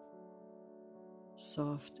open,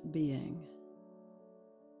 soft being,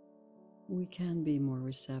 we can be more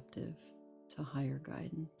receptive to higher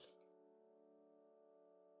guidance.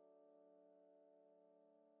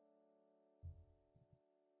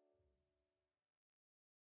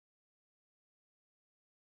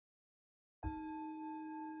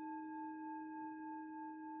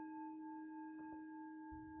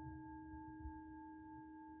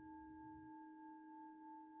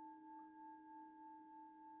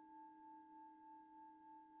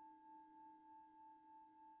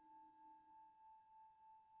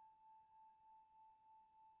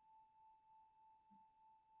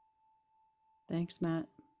 Thanks, Matt.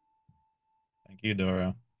 Thank you,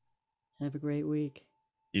 Doro. Have a great week.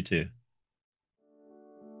 You too.